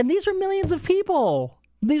 and these are millions of people.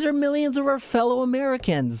 These are millions of our fellow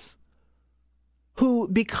Americans. who,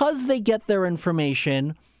 because they get their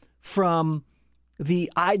information from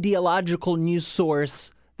the ideological news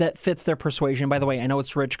source that fits their persuasion. By the way, I know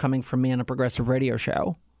it's rich coming from me on a progressive radio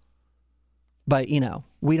show, but,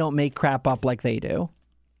 we don't make crap up like they do.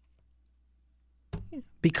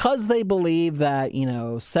 Because they believe that,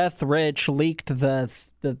 Seth Rich leaked the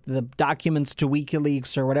documents to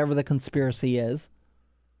WikiLeaks or whatever the conspiracy is.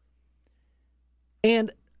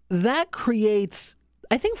 And that creates,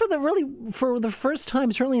 I think for the first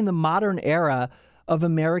time, certainly in the modern era of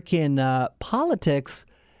American politics,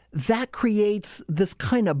 that creates this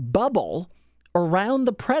kind of bubble around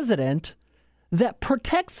the president that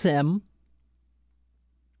protects him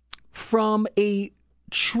from a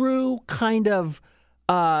true kind of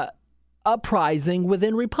uprising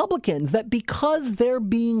within Republicans, that because they're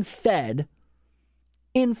being fed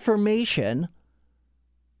information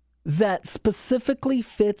that specifically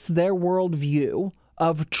fits their worldview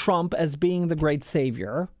of Trump as being the great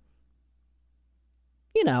savior,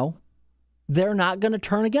 they're not going to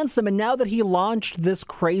turn against them. And now that he launched this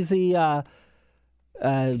crazy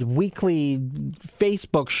weekly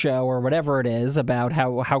Facebook show or whatever it is about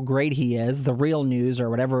how great he is, the Real News or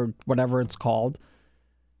whatever it's called,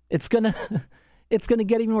 it's gonna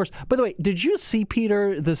get even worse. By the way, did you see,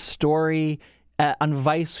 Peter, the story on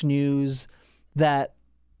Vice News that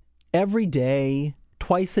every day,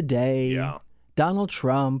 twice a day, Donald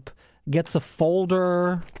Trump gets a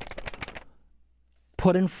folder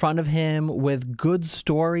put in front of him with good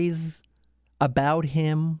stories about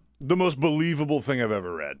him? The most believable thing I've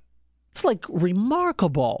ever read. It's like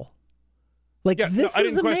remarkable. Like, this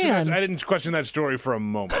is a man. I didn't question that story for a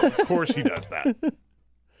moment. Of course he does that.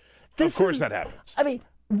 Of course that happens. I mean,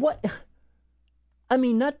 what? I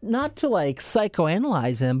mean, not to like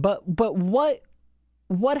psychoanalyze him, but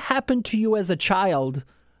what happened to you as a child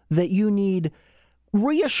that you need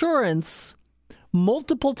reassurance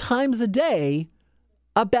multiple times a day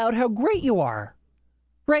about how great you are?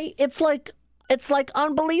 Right? It's like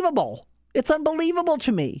unbelievable. It's unbelievable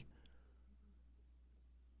to me.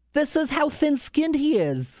 This is how thin-skinned he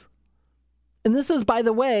is. And this is, by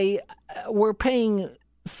the way, we're paying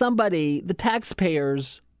somebody, the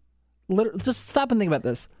taxpayers, just stop and think about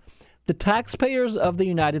this. The taxpayers of the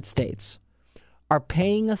United States are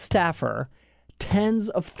paying a staffer tens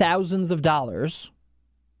of thousands of dollars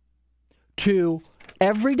to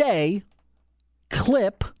every day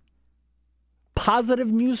clip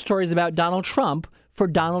positive news stories about Donald Trump for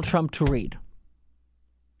Donald Trump to read.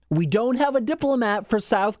 We don't have a diplomat for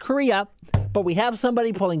South Korea, but we have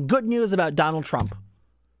somebody pulling good news about Donald Trump.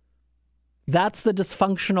 That's the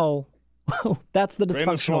dysfunctional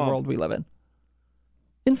world we live in.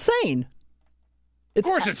 Insane. Of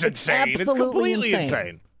course it's insane. It's completely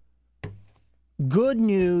insane. Good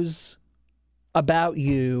news about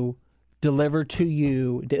you delivered to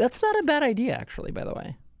you. That's not a bad idea, actually, by the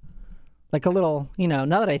way. Like a little, now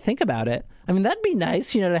that I think about it, I mean, that'd be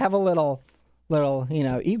nice, to have a little,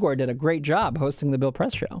 Igor did a great job hosting the Bill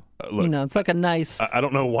Press Show. Look, it's like a nice... I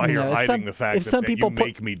don't know why you're hiding the fact that you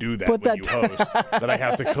make me do that when you host, that I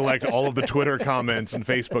have to collect all of the Twitter comments and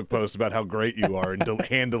Facebook posts about how great you are and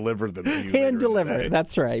hand-deliver them to you. Hand-deliver,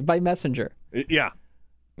 that's right, by messenger. Yeah.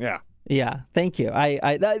 Yeah, thank you.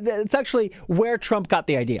 It's actually where Trump got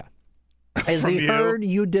the idea. As he heard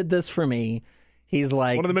you did this for me, he's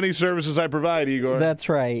like... One of the many services I provide, Igor. That's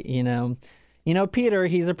right, Peter,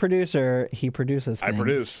 he's a producer. He produces things. I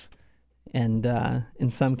produce. And in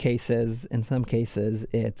some cases,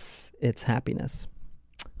 it's happiness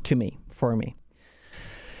to me, for me.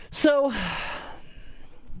 So,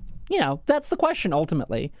 that's the question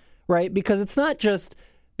ultimately, right? Because it's not just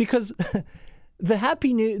because the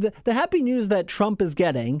happy news that Trump is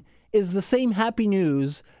getting is the same happy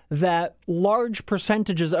news that large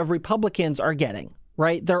percentages of Republicans are getting,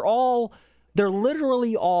 right? They're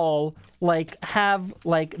literally all have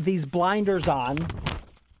these blinders on,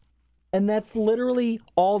 and that's literally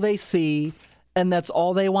all they see, and that's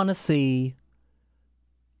all they want to see.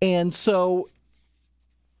 And so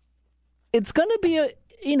it's going to be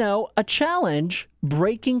a challenge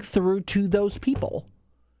breaking through to those people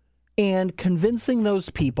and convincing those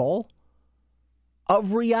people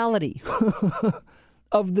of reality,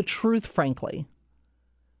 of the truth, frankly.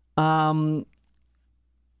 And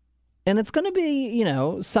it's going to be,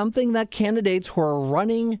 something that candidates who are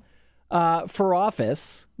running for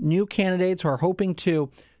office, new candidates who are hoping to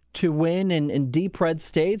win in deep red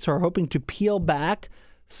states, who are hoping to peel back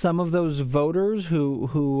some of those voters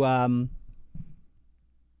who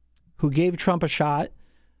gave Trump a shot,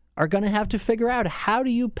 are going to have to figure out, how do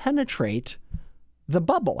you penetrate the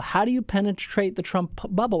bubble? How do you penetrate the Trump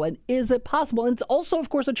bubble? And is it possible? And it's also, of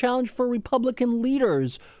course, a challenge for Republican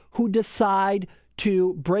leaders who decide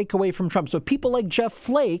to break away from Trump. So people like Jeff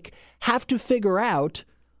Flake have to figure out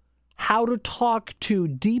how to talk to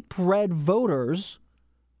deep red voters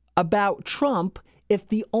about Trump if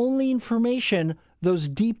the only information those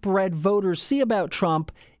deep red voters see about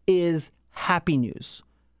Trump is happy news.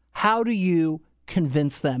 How do you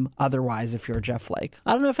convince them otherwise if you're Jeff Flake?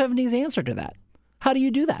 I don't know if I have an easy answer to that. How do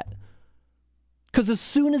you do that? Because as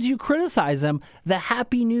soon as you criticize him, the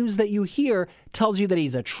happy news that you hear tells you that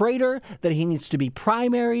he's a traitor, that he needs to be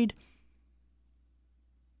primaried.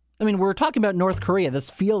 I mean, we're talking about North Korea. This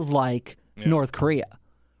feels like North Korea,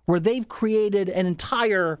 where they've created an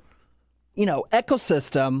entire,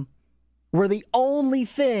 ecosystem where the only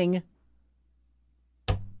thing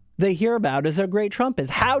they hear about is how great Trump is.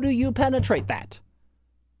 How do you penetrate that?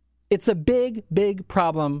 It's a big, big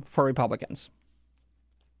problem for Republicans.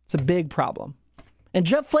 It's a big problem. And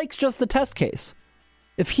Jeff Flake's just the test case.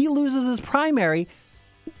 If he loses his primary,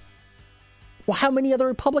 well, how many other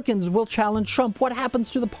Republicans will challenge Trump? What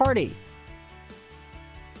happens to the party?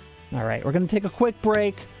 All right, we're going to take a quick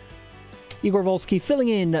break. Igor Volsky filling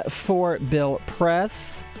in for Bill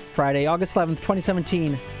Press. Friday, August 11th,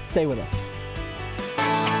 2017. Stay with us.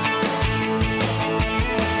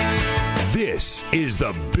 This is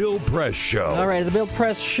the Bill Press Show. All right, the Bill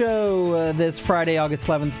Press Show this Friday, August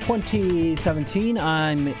 11th, 2017.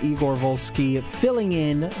 I'm Igor Volsky filling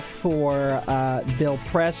in for Bill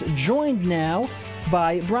Press, joined now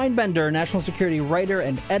by Bryan Bender, national security writer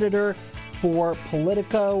and editor for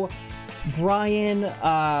Politico. Bryan,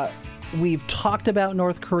 we've talked about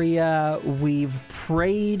North Korea. We've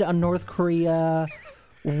preyed on North Korea.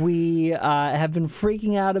 We have been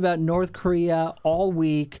freaking out about North Korea all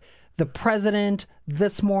week. The president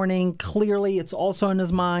this morning, clearly it's also in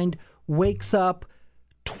his mind, wakes up,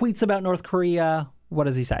 tweets about North Korea. What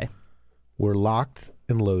does he say? We're locked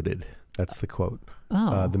and loaded. That's the quote.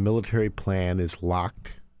 The military plan is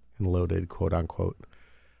locked and loaded, quote unquote,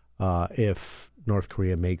 if North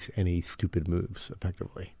Korea makes any stupid moves,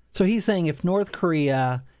 effectively. So he's saying if North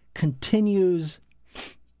Korea continues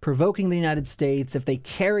provoking the United States, if they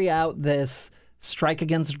carry out this strike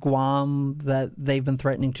against Guam that they've been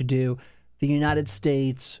threatening to do, the United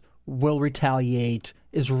States will retaliate,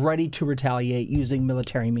 is ready to retaliate using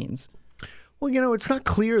military means. Well, it's not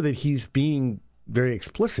clear that he's being very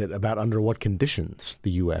explicit about under what conditions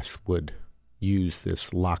the U.S. would use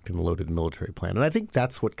this locked and loaded military plan. And I think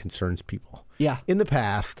that's what concerns people. Yeah. In the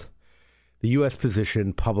past, the U.S.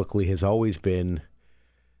 position publicly has always been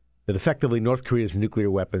that effectively North Korea's nuclear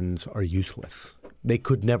weapons are useless. They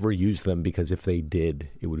could never use them because if they did,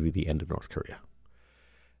 it would be the end of North Korea.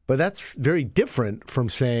 But that's very different from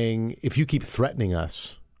saying, if you keep threatening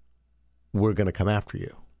us, we're going to come after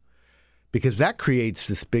you. Because that creates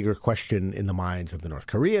this bigger question in the minds of the North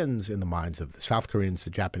Koreans, in the minds of the South Koreans,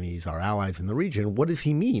 the Japanese, our allies in the region. What does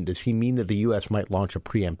he mean? Does he mean that the U.S. might launch a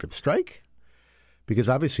preemptive strike? Because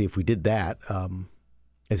obviously if we did that,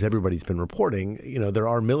 as everybody's been reporting, there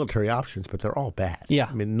are military options, but they're all bad. Yeah,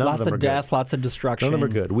 I mean, none lots of them of are death, good. lots of destruction. None of them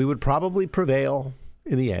are good. We would probably prevail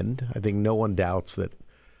in the end. I think no one doubts that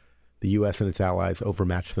the U.S. and its allies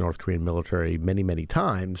overmatched the North Korean military many, many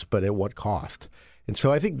times, but at what cost? And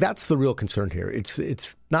so I think that's the real concern here.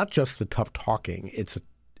 It's not just the tough talking.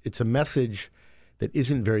 It's a message that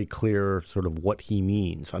isn't very clear sort of what he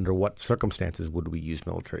means. Under what circumstances would we use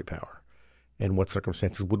military power? And what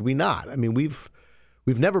circumstances would we not? I mean, we've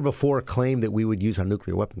never before claimed that we would use our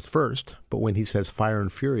nuclear weapons first, but when he says fire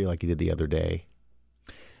and fury like he did the other day.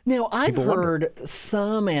 Now, I've heard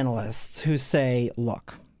some analysts who say,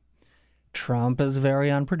 look, Trump is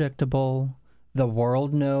very unpredictable. The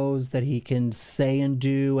world knows that he can say and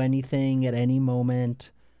do anything at any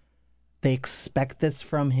moment. They expect this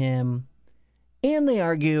from him. And they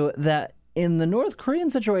argue that in the North Korean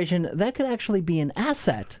situation, that could actually be an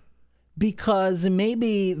asset. Because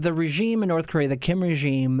maybe the regime in North Korea, the Kim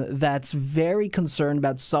regime, that's very concerned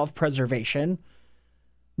about self-preservation,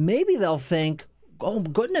 maybe they'll think, oh,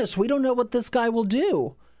 goodness, we don't know what this guy will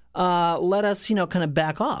do. Let us, kind of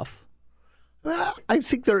back off. I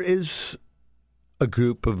think there is a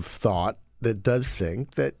group of thought that does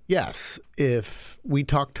think that, yes, if we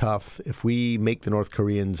talk tough, if we make the North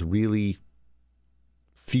Koreans really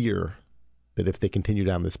fear that if they continue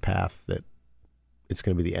down this path that it's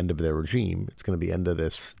going to be the end of their regime, it's going to be the end of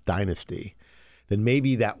this dynasty, then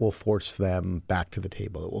maybe that will force them back to the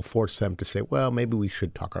table. It will force them to say, well, maybe we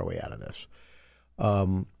should talk our way out of this.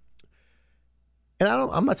 And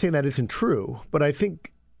I'm not saying that isn't true, but I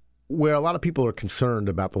think where a lot of people are concerned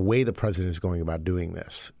about the way the president is going about doing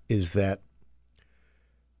this is that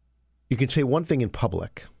you can say one thing in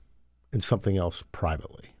public and something else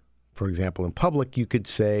privately. For example, in public, you could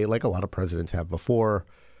say, like a lot of presidents have before,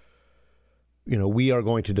 we are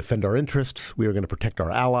going to defend our interests. We are going to protect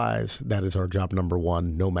our allies. That is our job number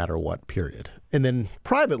one, no matter what, period. And then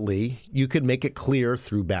privately, you could make it clear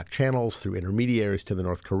through back channels, through intermediaries to the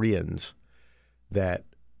North Koreans that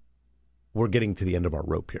we're getting to the end of our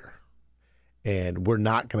rope here. And we're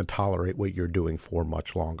not going to tolerate what you're doing for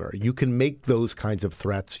much longer. You can make those kinds of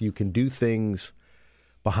threats. You can do things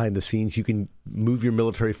behind the scenes. You can move your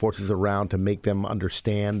military forces around to make them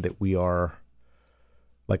understand that we are,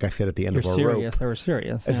 like I said, at the end of our rope. They were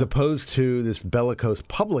serious. As opposed to this bellicose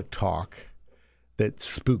public talk that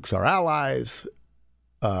spooks our allies,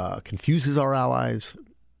 confuses our allies,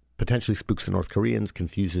 potentially spooks the North Koreans,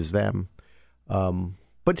 confuses them.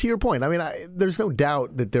 But to your point, there's no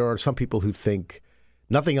doubt that there are some people who think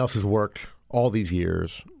nothing else has worked all these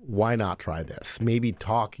years. Why not try this? Maybe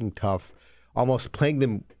talking tough, almost playing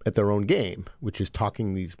them at their own game, which is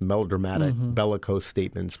talking these melodramatic, bellicose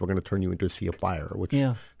statements. We're going to turn you into a sea of fire, which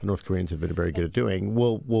the North Koreans have been very good at doing.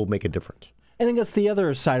 Will make a difference. I think that's the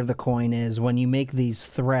other side of the coin is when you make these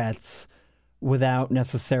threats without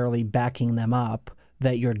necessarily backing them up,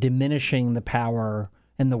 that you're diminishing the power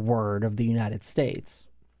and the word of the United States.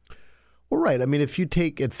 Well, right. If you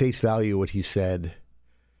take at face value what he said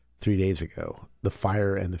 3 days ago, the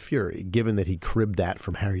fire and the fury, given that he cribbed that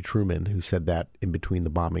from Harry Truman, who said that in between the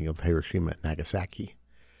bombing of Hiroshima and Nagasaki,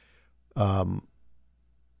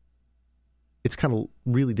 it's kind of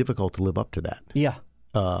really difficult to live up to that. Yeah.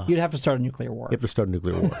 You'd have to start a nuclear war. You have to start a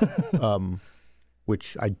nuclear war,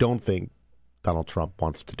 which I don't think Donald Trump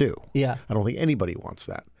wants to do. Yeah. I don't think anybody wants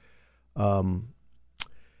that.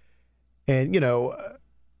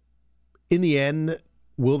 In the end,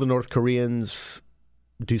 will the North Koreans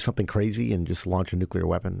do something crazy and just launch a nuclear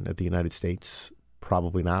weapon at the United States?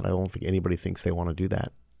 Probably not. I don't think anybody thinks they want to do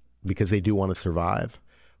that because they do want to survive.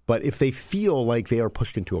 But if they feel like they are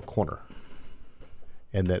pushed into a corner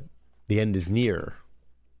and that the end is near,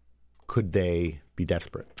 could they be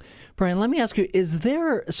desperate? Bryan, let me ask you,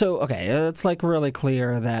 it's like really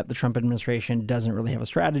clear that the Trump administration doesn't really have a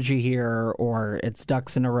strategy here or its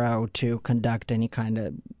ducks in a row to conduct any kind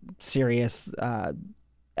of serious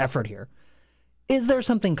effort here. Is there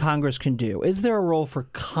something Congress can do? Is there a role for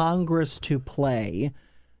Congress to play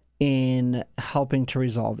in helping to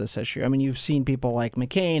resolve this issue? You've seen people like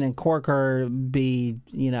McCain and Corker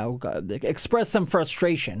express some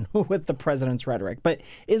frustration with the president's rhetoric. But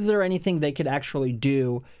is there anything they could actually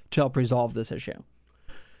do to help resolve this issue?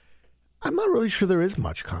 I'm not really sure there is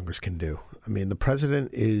much Congress can do. The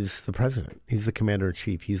president is the president. He's the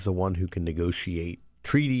commander-in-chief. He's the one who can negotiate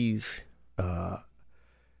treaties.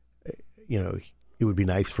 It would be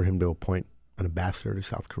nice for him to appoint an ambassador to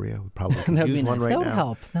South Korea. We probably could use one right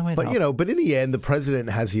now. That would help. But in the end, the president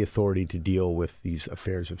has the authority to deal with these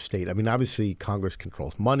affairs of state. Obviously, Congress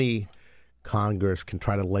controls money. Congress can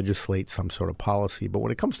try to legislate some sort of policy. But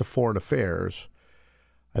when it comes to foreign affairs,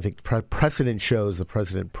 I think precedent shows the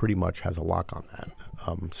president pretty much has a lock on that.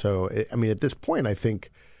 At this point, I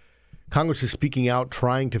think Congress is speaking out,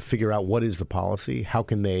 trying to figure out what is the policy. How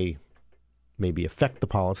can they maybe affect the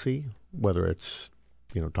policy, whether it's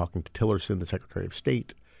talking to Tillerson, the Secretary of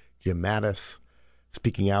State, Jim Mattis,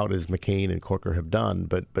 speaking out as McCain and Corker have done.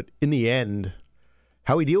 But in the end,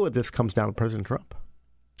 how we deal with this comes down to President Trump.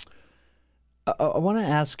 I want to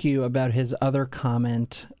ask you about his other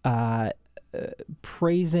comment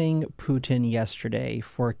praising Putin yesterday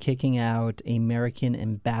for kicking out American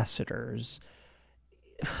ambassadors.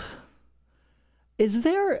 Is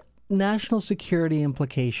there national security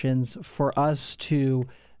implications for us to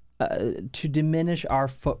diminish our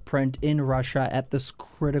footprint in Russia at this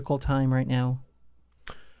critical time right now?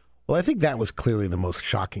 Well, I think that was clearly the most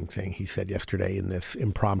shocking thing he said yesterday in this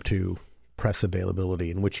impromptu press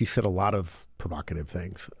availability in which he said a lot of provocative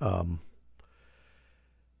things.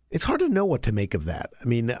 It's hard to know what to make of that.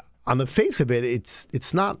 On the face of it,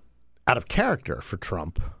 it's not out of character for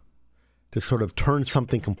Trump to sort of turn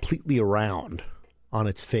something completely around on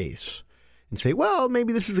its face and say, well,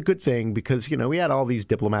 maybe this is a good thing because, we had all these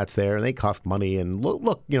diplomats there and they cost money and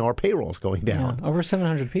look, our payroll's going down. Yeah, over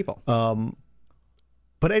 700 people.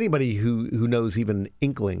 But anybody who knows even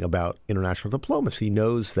inkling about international diplomacy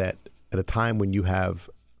knows that at a time when you have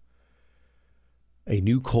a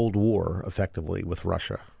new Cold War, effectively, with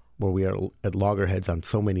Russia, where we are at loggerheads on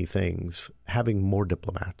so many things, having more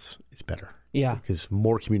diplomats is better. Yeah. Because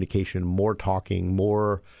more communication, more talking,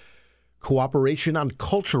 more cooperation on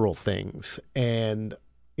cultural things and,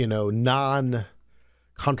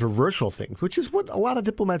 non-controversial things, which is what a lot of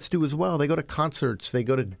diplomats do as well. They go to concerts, they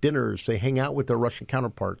go to dinners, they hang out with their Russian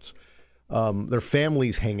counterparts. Their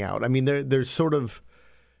families hang out. I mean, there's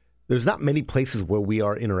not many places where we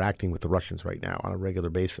are interacting with the Russians right now on a regular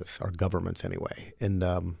basis, our governments anyway. And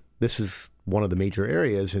this is one of the major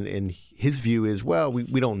areas. And his view is, well,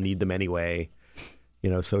 we don't need them anyway.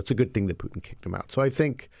 So it's a good thing that Putin kicked him out. So I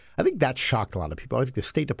think that shocked a lot of people. I think the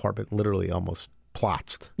State Department literally almost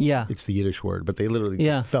plotzed. Yeah. It's the Yiddish word, but they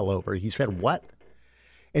literally fell over. He said, what?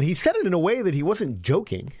 And he said it in a way that he wasn't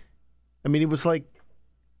joking. I mean, he was like,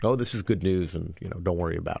 oh, this is good news, and don't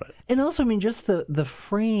worry about it. And also, I mean, just the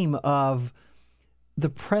frame of the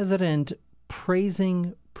president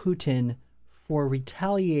praising Putin for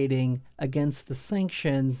retaliating against the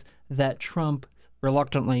sanctions that Trump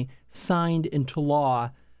reluctantly signed into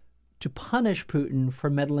law to punish Putin for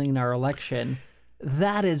meddling in our election.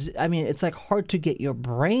 That is, I mean, it's like hard to get your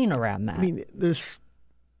brain around that. I mean,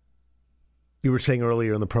 you were saying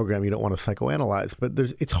earlier in the program you don't want to psychoanalyze, but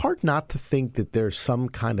it's hard not to think that there's some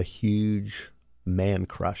kind of huge man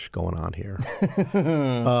crush going on here.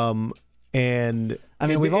 And I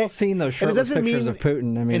mean, we've all seen those shirtless pictures of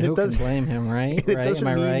Putin. I mean, who can blame him, right? It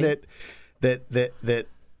doesn't mean that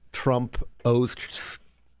Trump owes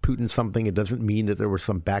Putin something. It doesn't mean that there was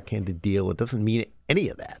some backhanded deal. It doesn't mean any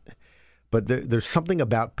of that. But there's something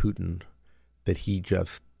about Putin that he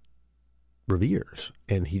just reveres,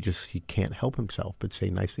 and he can't help himself but say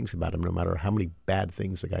nice things about him no matter how many bad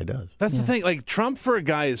things the guy does. That's the thing. Like, Trump for a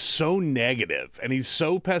guy is so negative, and he's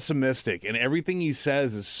so pessimistic, and everything he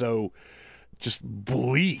says is so just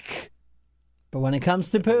bleak. But when it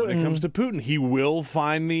comes to Putin, he will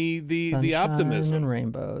find the optimism and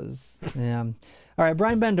rainbows. Yeah. All right,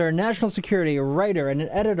 Bryan Bender, national security writer and an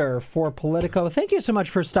editor for Politico. Thank you so much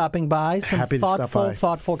for stopping by. Some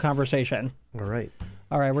thoughtful conversation. All right.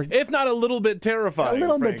 If not a little bit terrifying. A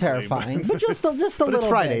little bit terrifying, but just a little bit. It's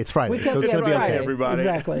Friday. It's Friday, so it's going to be okay. Everybody.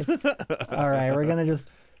 Exactly. All right, we're going to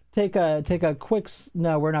just take a quick.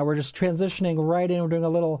 No, we're not. We're just transitioning right in. We're doing a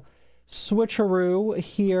little switcheroo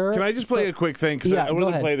here. Can I just play a quick thing? Because I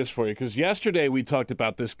wanted to play this for you. Because yesterday we talked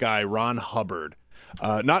about this guy, Ron Hubbard.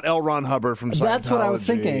 Not L. Ron Hubbard from Scientology. That's what I was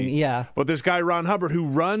thinking, yeah. But this guy, Ron Hubbard, who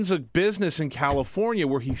runs a business in California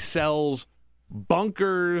where he sells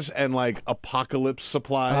bunkers and like apocalypse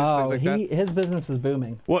supplies, things like that. His business is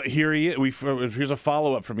booming. Well, here he is. Here's a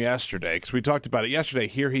follow-up from yesterday, because we talked about it yesterday.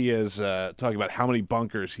 Here he is talking about how many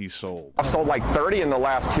bunkers he sold. I've sold like 30 in the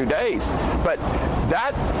last 2 days, but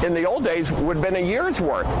that in the old days would have been a year's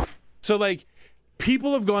worth. So, like,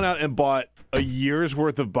 people have gone out and bought a year's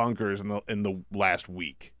worth of bunkers in the last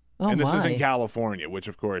week. And this is in California, which,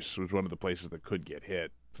 of course, was one of the places that could get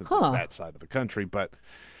hit since it's that side of the country. But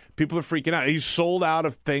people are freaking out. He's sold out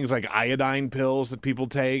of things like iodine pills that people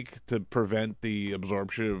take to prevent the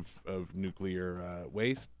absorption of nuclear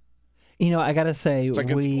waste. I got to say, it's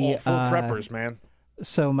like all full preppers, man.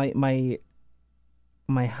 So my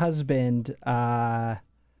husband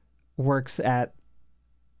works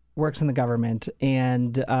in the government,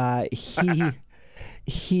 and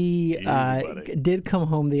he did come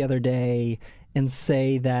home the other day and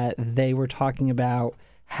say that they were talking about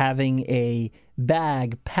having a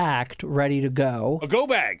bag packed, ready to go. A go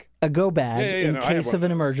bag. In case of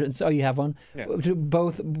an emergency. Oh, you have one? Yeah.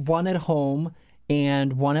 Both one at home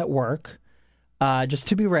and one at work, just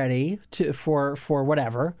to be ready for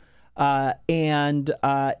whatever. And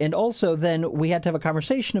also then we had to have a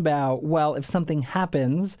conversation about, well, if something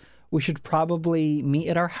happens, we should probably meet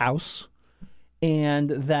at our house, and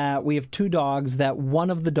that we have 2 dogs, that one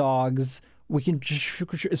of the dogs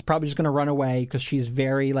is probably just going to run away because she's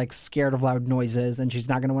very scared of loud noises, and she's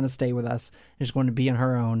not going to want to stay with us. She's going to be on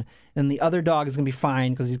her own. And the other dog is going to be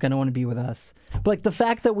fine because he's going to want to be with us. But the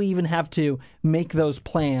fact that we even have to make those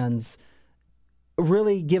plans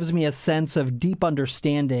really gives me a sense of deep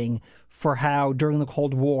understanding for how during the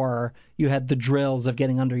Cold War you had the drills of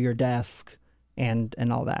getting under your desk and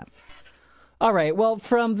all that. All right, well,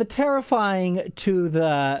 from the terrifying to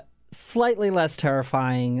the slightly less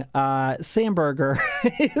terrifying, Sam Berger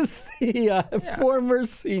is the former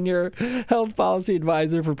senior health policy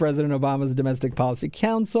advisor for President Obama's Domestic Policy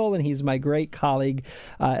Council, and he's my great colleague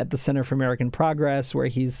at the Center for American Progress, where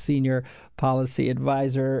he's senior policy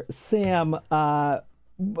advisor. Sam,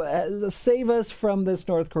 save us from this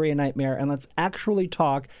North Korea nightmare, and let's actually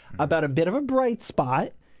talk about a bit of a bright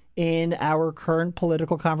spot in our current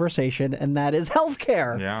political conversation, and that is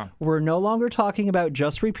healthcare. Yeah. We're no longer talking about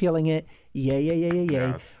just repealing it. Yay.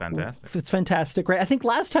 Yeah, it's fantastic. It's fantastic, right? I think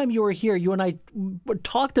last time you were here, you and I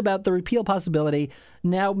talked about the repeal possibility.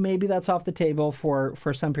 Now maybe that's off the table for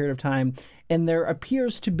some period of time, and there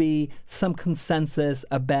appears to be some consensus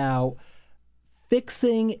about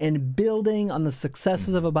fixing and building on the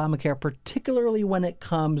successes of Obamacare, particularly when it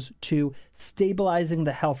comes to stabilizing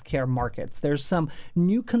the healthcare markets. There's some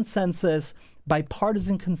new consensus,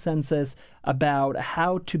 bipartisan consensus, about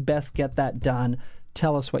how to best get that done.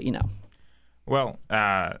 Tell us what you know. Well,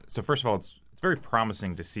 so first of all, it's very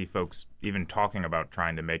promising to see folks even talking about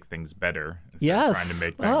trying to make things better instead of trying to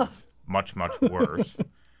make things much, much worse.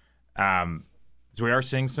 So we are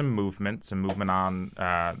seeing some movement on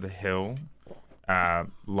the Hill,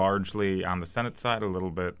 largely on the Senate side, a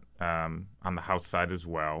little bit on the House side as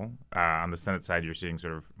well. On the Senate side, you're seeing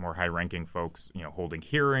sort of more high-ranking folks, holding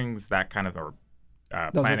hearings, that kind of, or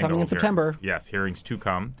those planning are coming in September. Yes, hearings to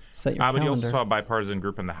come. Set your But calendar. you also saw a bipartisan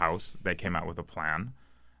group in the House that came out with a plan.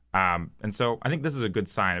 And so I think this is a good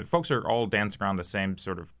sign. If folks are all dancing around the same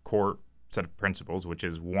sort of core set of principles, which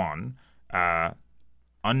is one,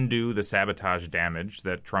 undo the sabotage damage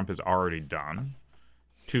that Trump has already done.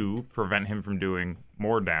 Two, prevent him from doing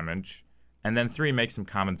more damage. And then three, make some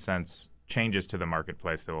common sense changes to the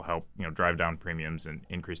marketplace that will help, drive down premiums and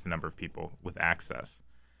increase the number of people with access.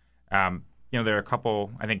 There are a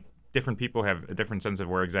couple, I think different people have a different sense of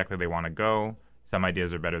where exactly they want to go. Some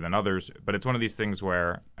ideas are better than others, but it's one of these things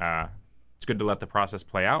where it's good to let the process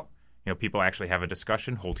play out. People actually have a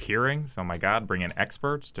discussion, hold hearings. Oh my God, bring in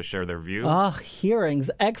experts to share their views.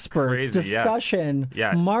 Hearings, experts, Crazy, discussion,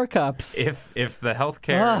 markups. If the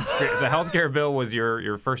healthcare bill was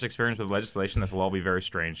your first experience with legislation, this will all be very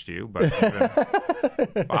strange to you. But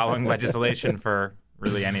you've been following legislation for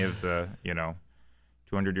really any of the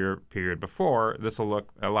 200-year period before, this will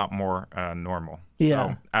look a lot more normal.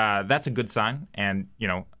 Yeah. So that's a good sign. And,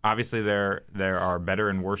 obviously there are better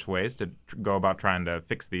and worse ways to go about trying to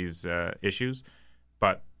fix these issues.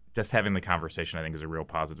 But just having the conversation, I think, is a real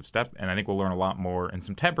positive step. And I think we'll learn a lot more in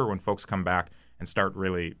September when folks come back and start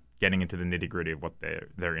really getting into the nitty-gritty of what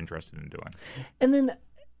they're interested in doing. And then,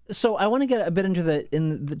 so I want to get a bit into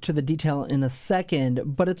the detail in a second,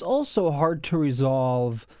 but it's also hard to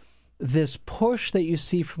resolve this push that you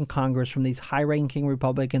see from Congress, from these high-ranking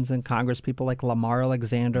Republicans in Congress, people like Lamar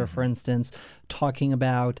Alexander, for instance, talking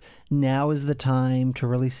about now is the time to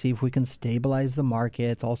really see if we can stabilize the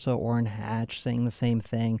markets. Also, Orrin Hatch saying the same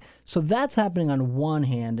thing. So that's happening on one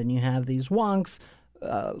hand, and you have these wonks,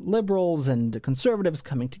 liberals and conservatives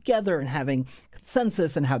coming together and having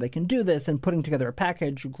consensus on how they can do this and putting together a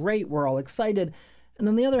package. Great, we're all excited. And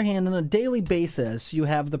on the other hand, on a daily basis, you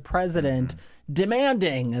have the president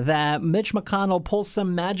demanding that Mitch McConnell pull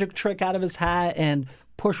some magic trick out of his hat and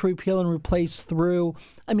push repeal and replace through.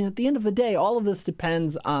 I mean, at the end of the day, all of this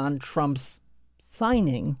depends on Trump's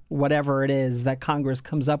signing whatever it is that Congress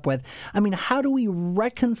comes up with. I mean, how do we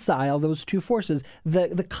reconcile those two forces?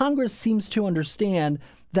 The Congress seems to understand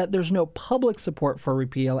that there's no public support for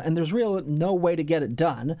repeal and there's really no way to get it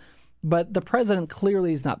done. But the president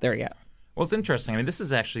clearly is not there yet. Well, it's interesting. I mean, this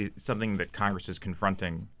is actually something that Congress is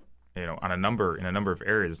confronting, in a number of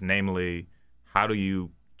areas. Namely, how do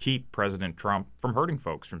you keep President Trump from hurting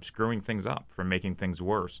folks, from screwing things up, from making things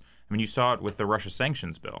worse? I mean, you saw it with the Russia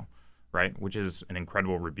sanctions bill, right? Which is an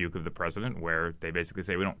incredible rebuke of the president, where they basically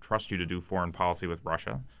say, we don't trust you to do foreign policy with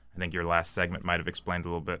Russia. I think your last segment might have explained a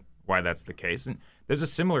little bit why that's the case. And there's a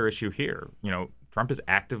similar issue here. Trump is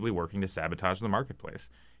actively working to sabotage the marketplace.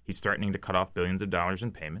 He's threatening to cut off billions of dollars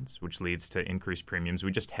in payments, which leads to increased premiums.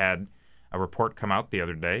 We just had a report come out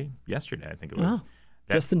yesterday, I think it was.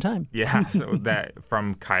 Just in time. Yeah, so that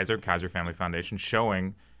from Kaiser Family Foundation,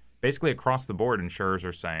 showing basically across the board, insurers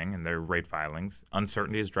are saying in their rate filings,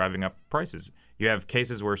 uncertainty is driving up prices. You have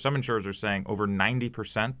cases where some insurers are saying over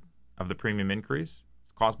 90% of the premium increase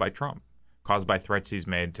is caused by Trump, caused by threats he's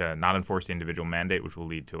made to not enforce the individual mandate, which will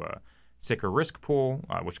lead to a sicker risk pool,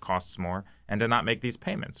 which costs more, and to not make these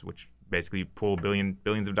payments, which basically pull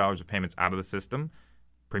billions of dollars of payments out of the system.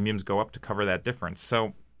 Premiums go up to cover that difference.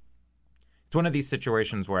 So it's one of these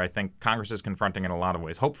situations where I think Congress is confronting in a lot of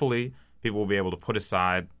ways. Hopefully, people will be able to put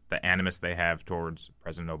aside the animus they have towards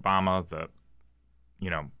President Obama,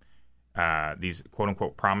 these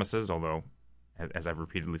quote-unquote promises, although, as I've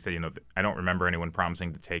repeatedly said, I don't remember anyone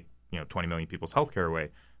promising to take 20 million people's health care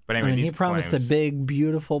away. But anyway, he promised a big,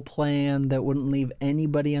 beautiful plan that wouldn't leave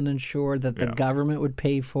anybody uninsured, that the government would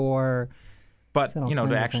pay for. But,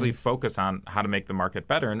 to actually focus on how to make the market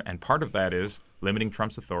better. And part of that is limiting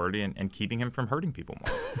Trump's authority and keeping him from hurting people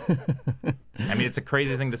more. I mean, it's a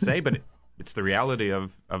crazy thing to say, but it's the reality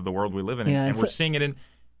of the world we live in. And we're seeing it in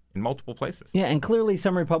multiple places. Yeah, and clearly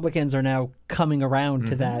some Republicans are now coming around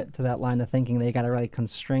to that line of thinking. They got to really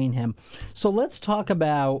constrain him. So let's talk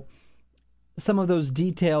about some of those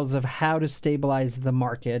details of how to stabilize the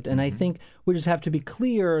market. And I think we just have to be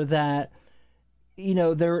clear that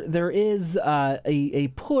there is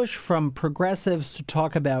a push from progressives to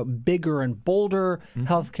talk about bigger and bolder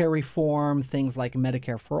healthcare reform, things like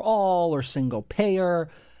Medicare for all or single payer.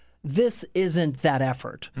 This isn't that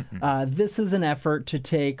effort. This is an effort to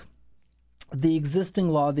take the existing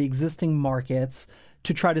law, the existing markets,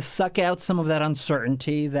 to try to suck out some of that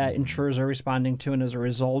uncertainty that insurers are responding to, and as a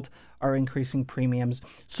result are increasing premiums.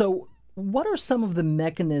 So what are some of the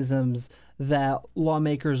mechanisms that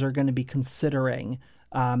lawmakers are going to be considering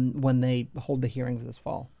when they hold the hearings this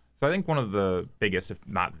fall? So I think one of the biggest, if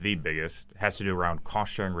not the biggest, has to do around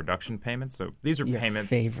cost-sharing reduction payments. So these are payments.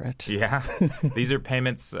 Favorite. Yeah. These are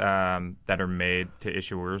payments that are made to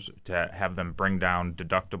issuers to have them bring down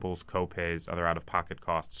deductibles, co-pays, other out-of-pocket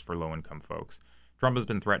costs for low-income folks. Trump has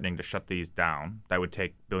been threatening to shut these down. That would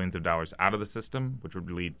take billions of dollars out of the system, which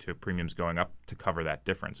would lead to premiums going up to cover that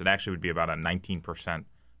difference. It actually would be about a 19%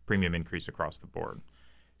 premium increase across the board.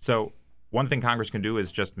 So one thing Congress can do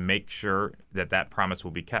is just make sure that that promise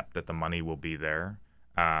will be kept, that the money will be there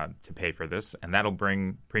to pay for this, and that'll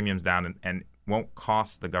bring premiums down and won't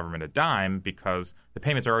cost the government a dime because the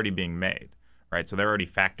payments are already being made, right? So they're already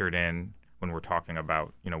factored in when we're talking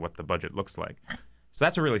about, what the budget looks like. So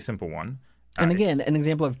that's a really simple one. And again, an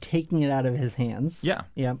example of taking it out of his hands. Yeah.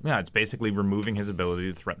 It's basically removing his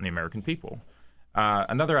ability to threaten the American people.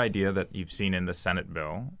 Another idea that you've seen in the Senate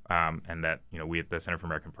bill, and that we at the Center for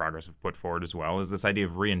American Progress have put forward as well, is this idea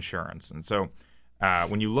of reinsurance. And so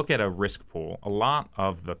when you look at a risk pool, a lot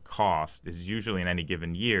of the cost is usually in any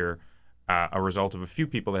given year a result of a few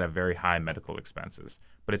people that have very high medical expenses.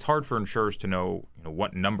 But it's hard for insurers to know,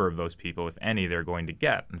 what number of those people, if any, they're going to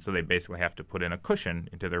get. And so they basically have to put in a cushion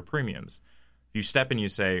into their premiums. If you step in, you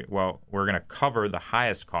say, well, we're going to cover the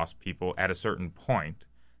highest cost people at a certain point,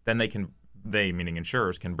 then they, meaning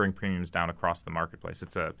insurers, can bring premiums down across the marketplace.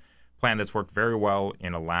 It's a plan that's worked very well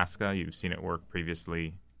in Alaska. You've seen it work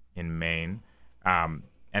previously in Maine. And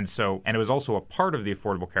it was also a part of the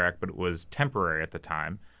Affordable Care Act, but it was temporary at the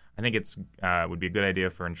time. I think it would be a good idea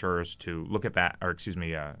for insurers to look at that,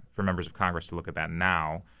 for members of Congress to look at that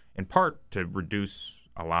now, in part to reduce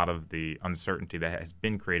a lot of the uncertainty that has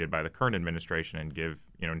been created by the current administration and give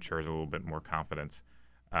insurers a little bit more confidence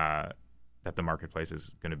that the marketplace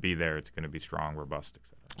is going to be there, it's going to be strong, robust, et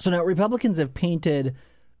cetera. So now Republicans have painted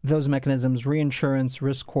those mechanisms, reinsurance,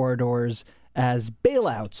 risk corridors, as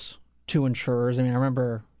bailouts to insurers. I mean, I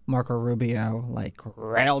remember Marco Rubio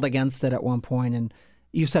railed against it at one point, and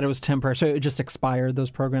you said it was temporary, so it just expired,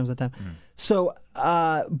 those programs at the time. So,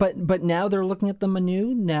 but now they're looking at them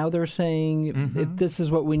anew. Now they're saying if this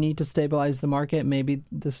is what we need to stabilize the market, maybe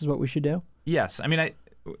this is what we should do? Yes. I mean,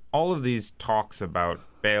 all of these talks about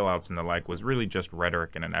bailouts and the like was really just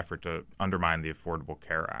rhetoric in an effort to undermine the Affordable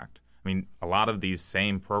Care Act. I mean, a lot of these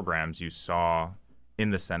same programs you saw in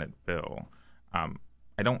the Senate bill.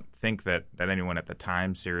 I don't think that anyone at the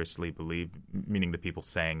time seriously believed, meaning the people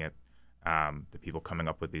saying it, the people coming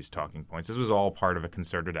up with these talking points. This was all part of a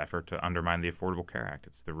concerted effort to undermine the Affordable Care Act.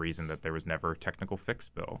 It's the reason that there was never a technical fix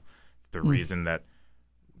bill. It's the reason that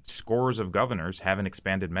scores of governors haven't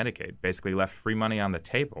expanded Medicaid, basically left free money on the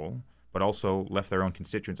table, but also left their own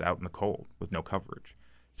constituents out in the cold with no coverage.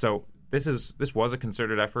 So this was a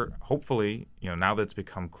concerted effort. Hopefully, now that it's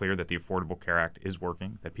become clear that the Affordable Care Act is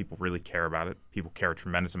working, that people really care about it, people care a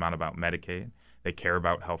tremendous amount about Medicaid, they care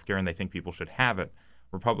about health care, and they think people should have it,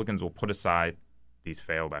 Republicans will put aside these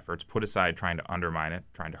failed efforts, put aside trying to undermine it,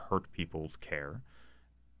 trying to hurt people's care,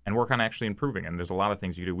 and work on actually improving. And there's a lot of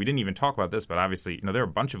things you do. We didn't even talk about this, but obviously, there are a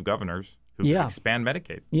bunch of governors who can expand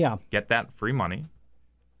Medicaid, get that free money,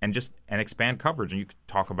 and expand coverage. And you could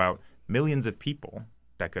talk about millions of people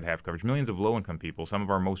that could have coverage, millions of low-income people, some of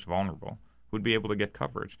our most vulnerable, who would be able to get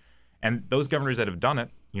coverage. And those governors that have done it,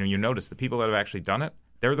 you notice the people that have actually done it,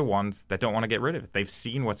 they're the ones that don't want to get rid of it. They've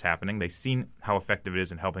seen what's happening. They've seen how effective it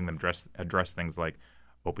is in helping them address things like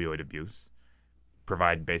opioid abuse,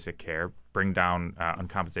 provide basic care, bring down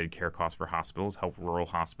uncompensated care costs for hospitals, help rural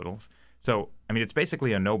hospitals. So, I mean, it's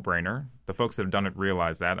basically a no-brainer. The folks that have done it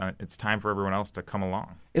realize that. It's time for everyone else to come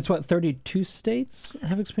along. It's 32 states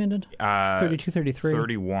have expanded? 32, 33?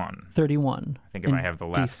 31. 31. I think if I have the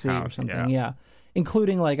last DC count. Or something, yeah.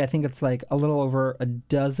 Including, I think it's a little over a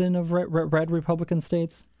dozen of red Republican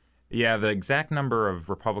states. Yeah, the exact number of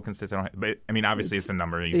Republican states, I don't have, but I mean, obviously it's a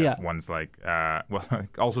number. You have ones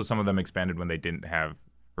also some of them expanded when they didn't have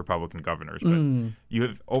Republican governors. But you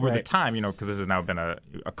have, over the time, because this has now been a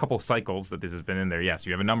couple cycles that this has been in there, yes,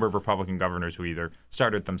 you have a number of Republican governors who either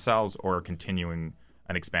started themselves or are continuing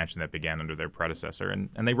an expansion that began under their predecessor.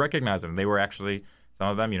 And they recognize them. They were actually, some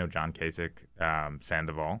of them, John Kasich,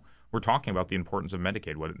 Sandoval, were talking about the importance of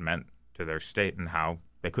Medicaid, what it meant to their state and how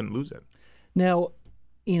they couldn't lose it. Now,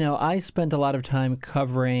 I spent a lot of time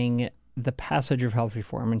covering the passage of health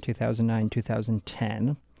reform in 2009,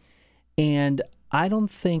 2010, and I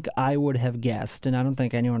don't think I would have guessed, and I don't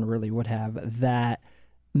think anyone really would have, that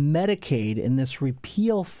Medicaid in this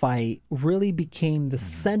repeal fight really became the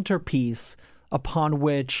centerpiece upon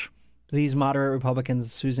which these moderate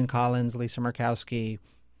Republicans, Susan Collins, Lisa Murkowski,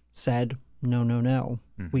 said, no,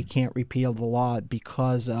 we can't repeal the law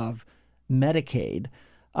because of Medicaid.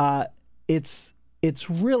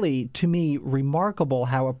 It's really, to me, remarkable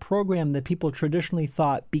how a program that people traditionally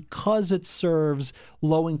thought, because it serves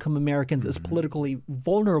low-income Americans as politically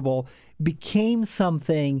vulnerable, became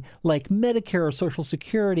something like Medicare or Social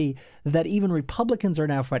Security that even Republicans are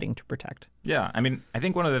now fighting to protect. Yeah, I mean, I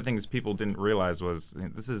think one of the things people didn't realize was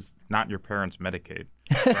this is not your parents' Medicaid,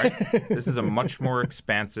 right? This is a much more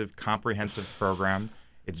expansive, comprehensive program.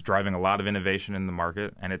 It's driving a lot of innovation in the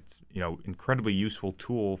market, and it's incredibly useful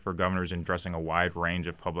tool for governors in addressing a wide range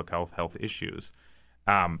of public health issues.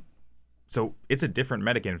 So it's a different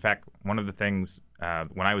Medicaid. In fact, one of the things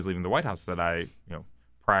when I was leaving the White House that I,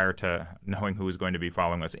 prior to knowing who was going to be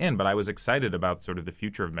following us in, but I was excited about sort of the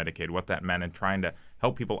future of Medicaid, what that meant, and trying to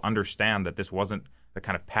help people understand that this wasn't the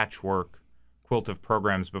kind of patchwork quilt of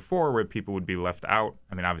programs before where people would be left out.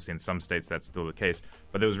 I mean, obviously in some states that's still the case,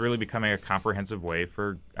 but it was really becoming a comprehensive way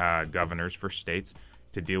for governors, for states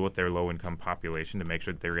to deal with their low-income population, to make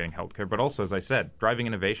sure that they were getting health care, but also, as I said, driving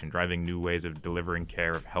innovation, driving new ways of delivering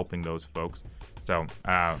care, of helping those folks. So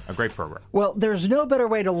a great program. Well, there's no better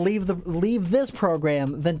way to leave this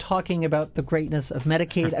program than talking about the greatness of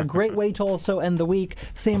Medicaid. A great way to also end the week.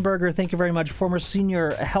 Sam Berger, thank you very much. Former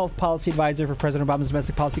senior health policy advisor for President Obama's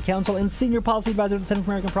Domestic Policy Council and senior policy advisor to the Center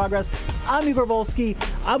for American Progress. I'm Igor Volsky.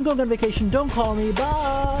 I'm going on vacation. Don't call me.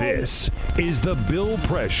 Bye. This is the Bill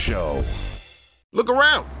Press Show. Look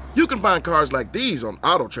around. You can find cars like these on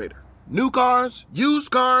AutoTrader. New cars,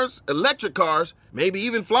 used cars, electric cars, maybe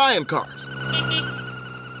even flying cars.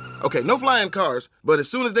 Okay, no flying cars, but as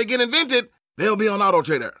soon as they get invented, they'll be on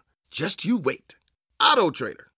AutoTrader. Just you wait. AutoTrader.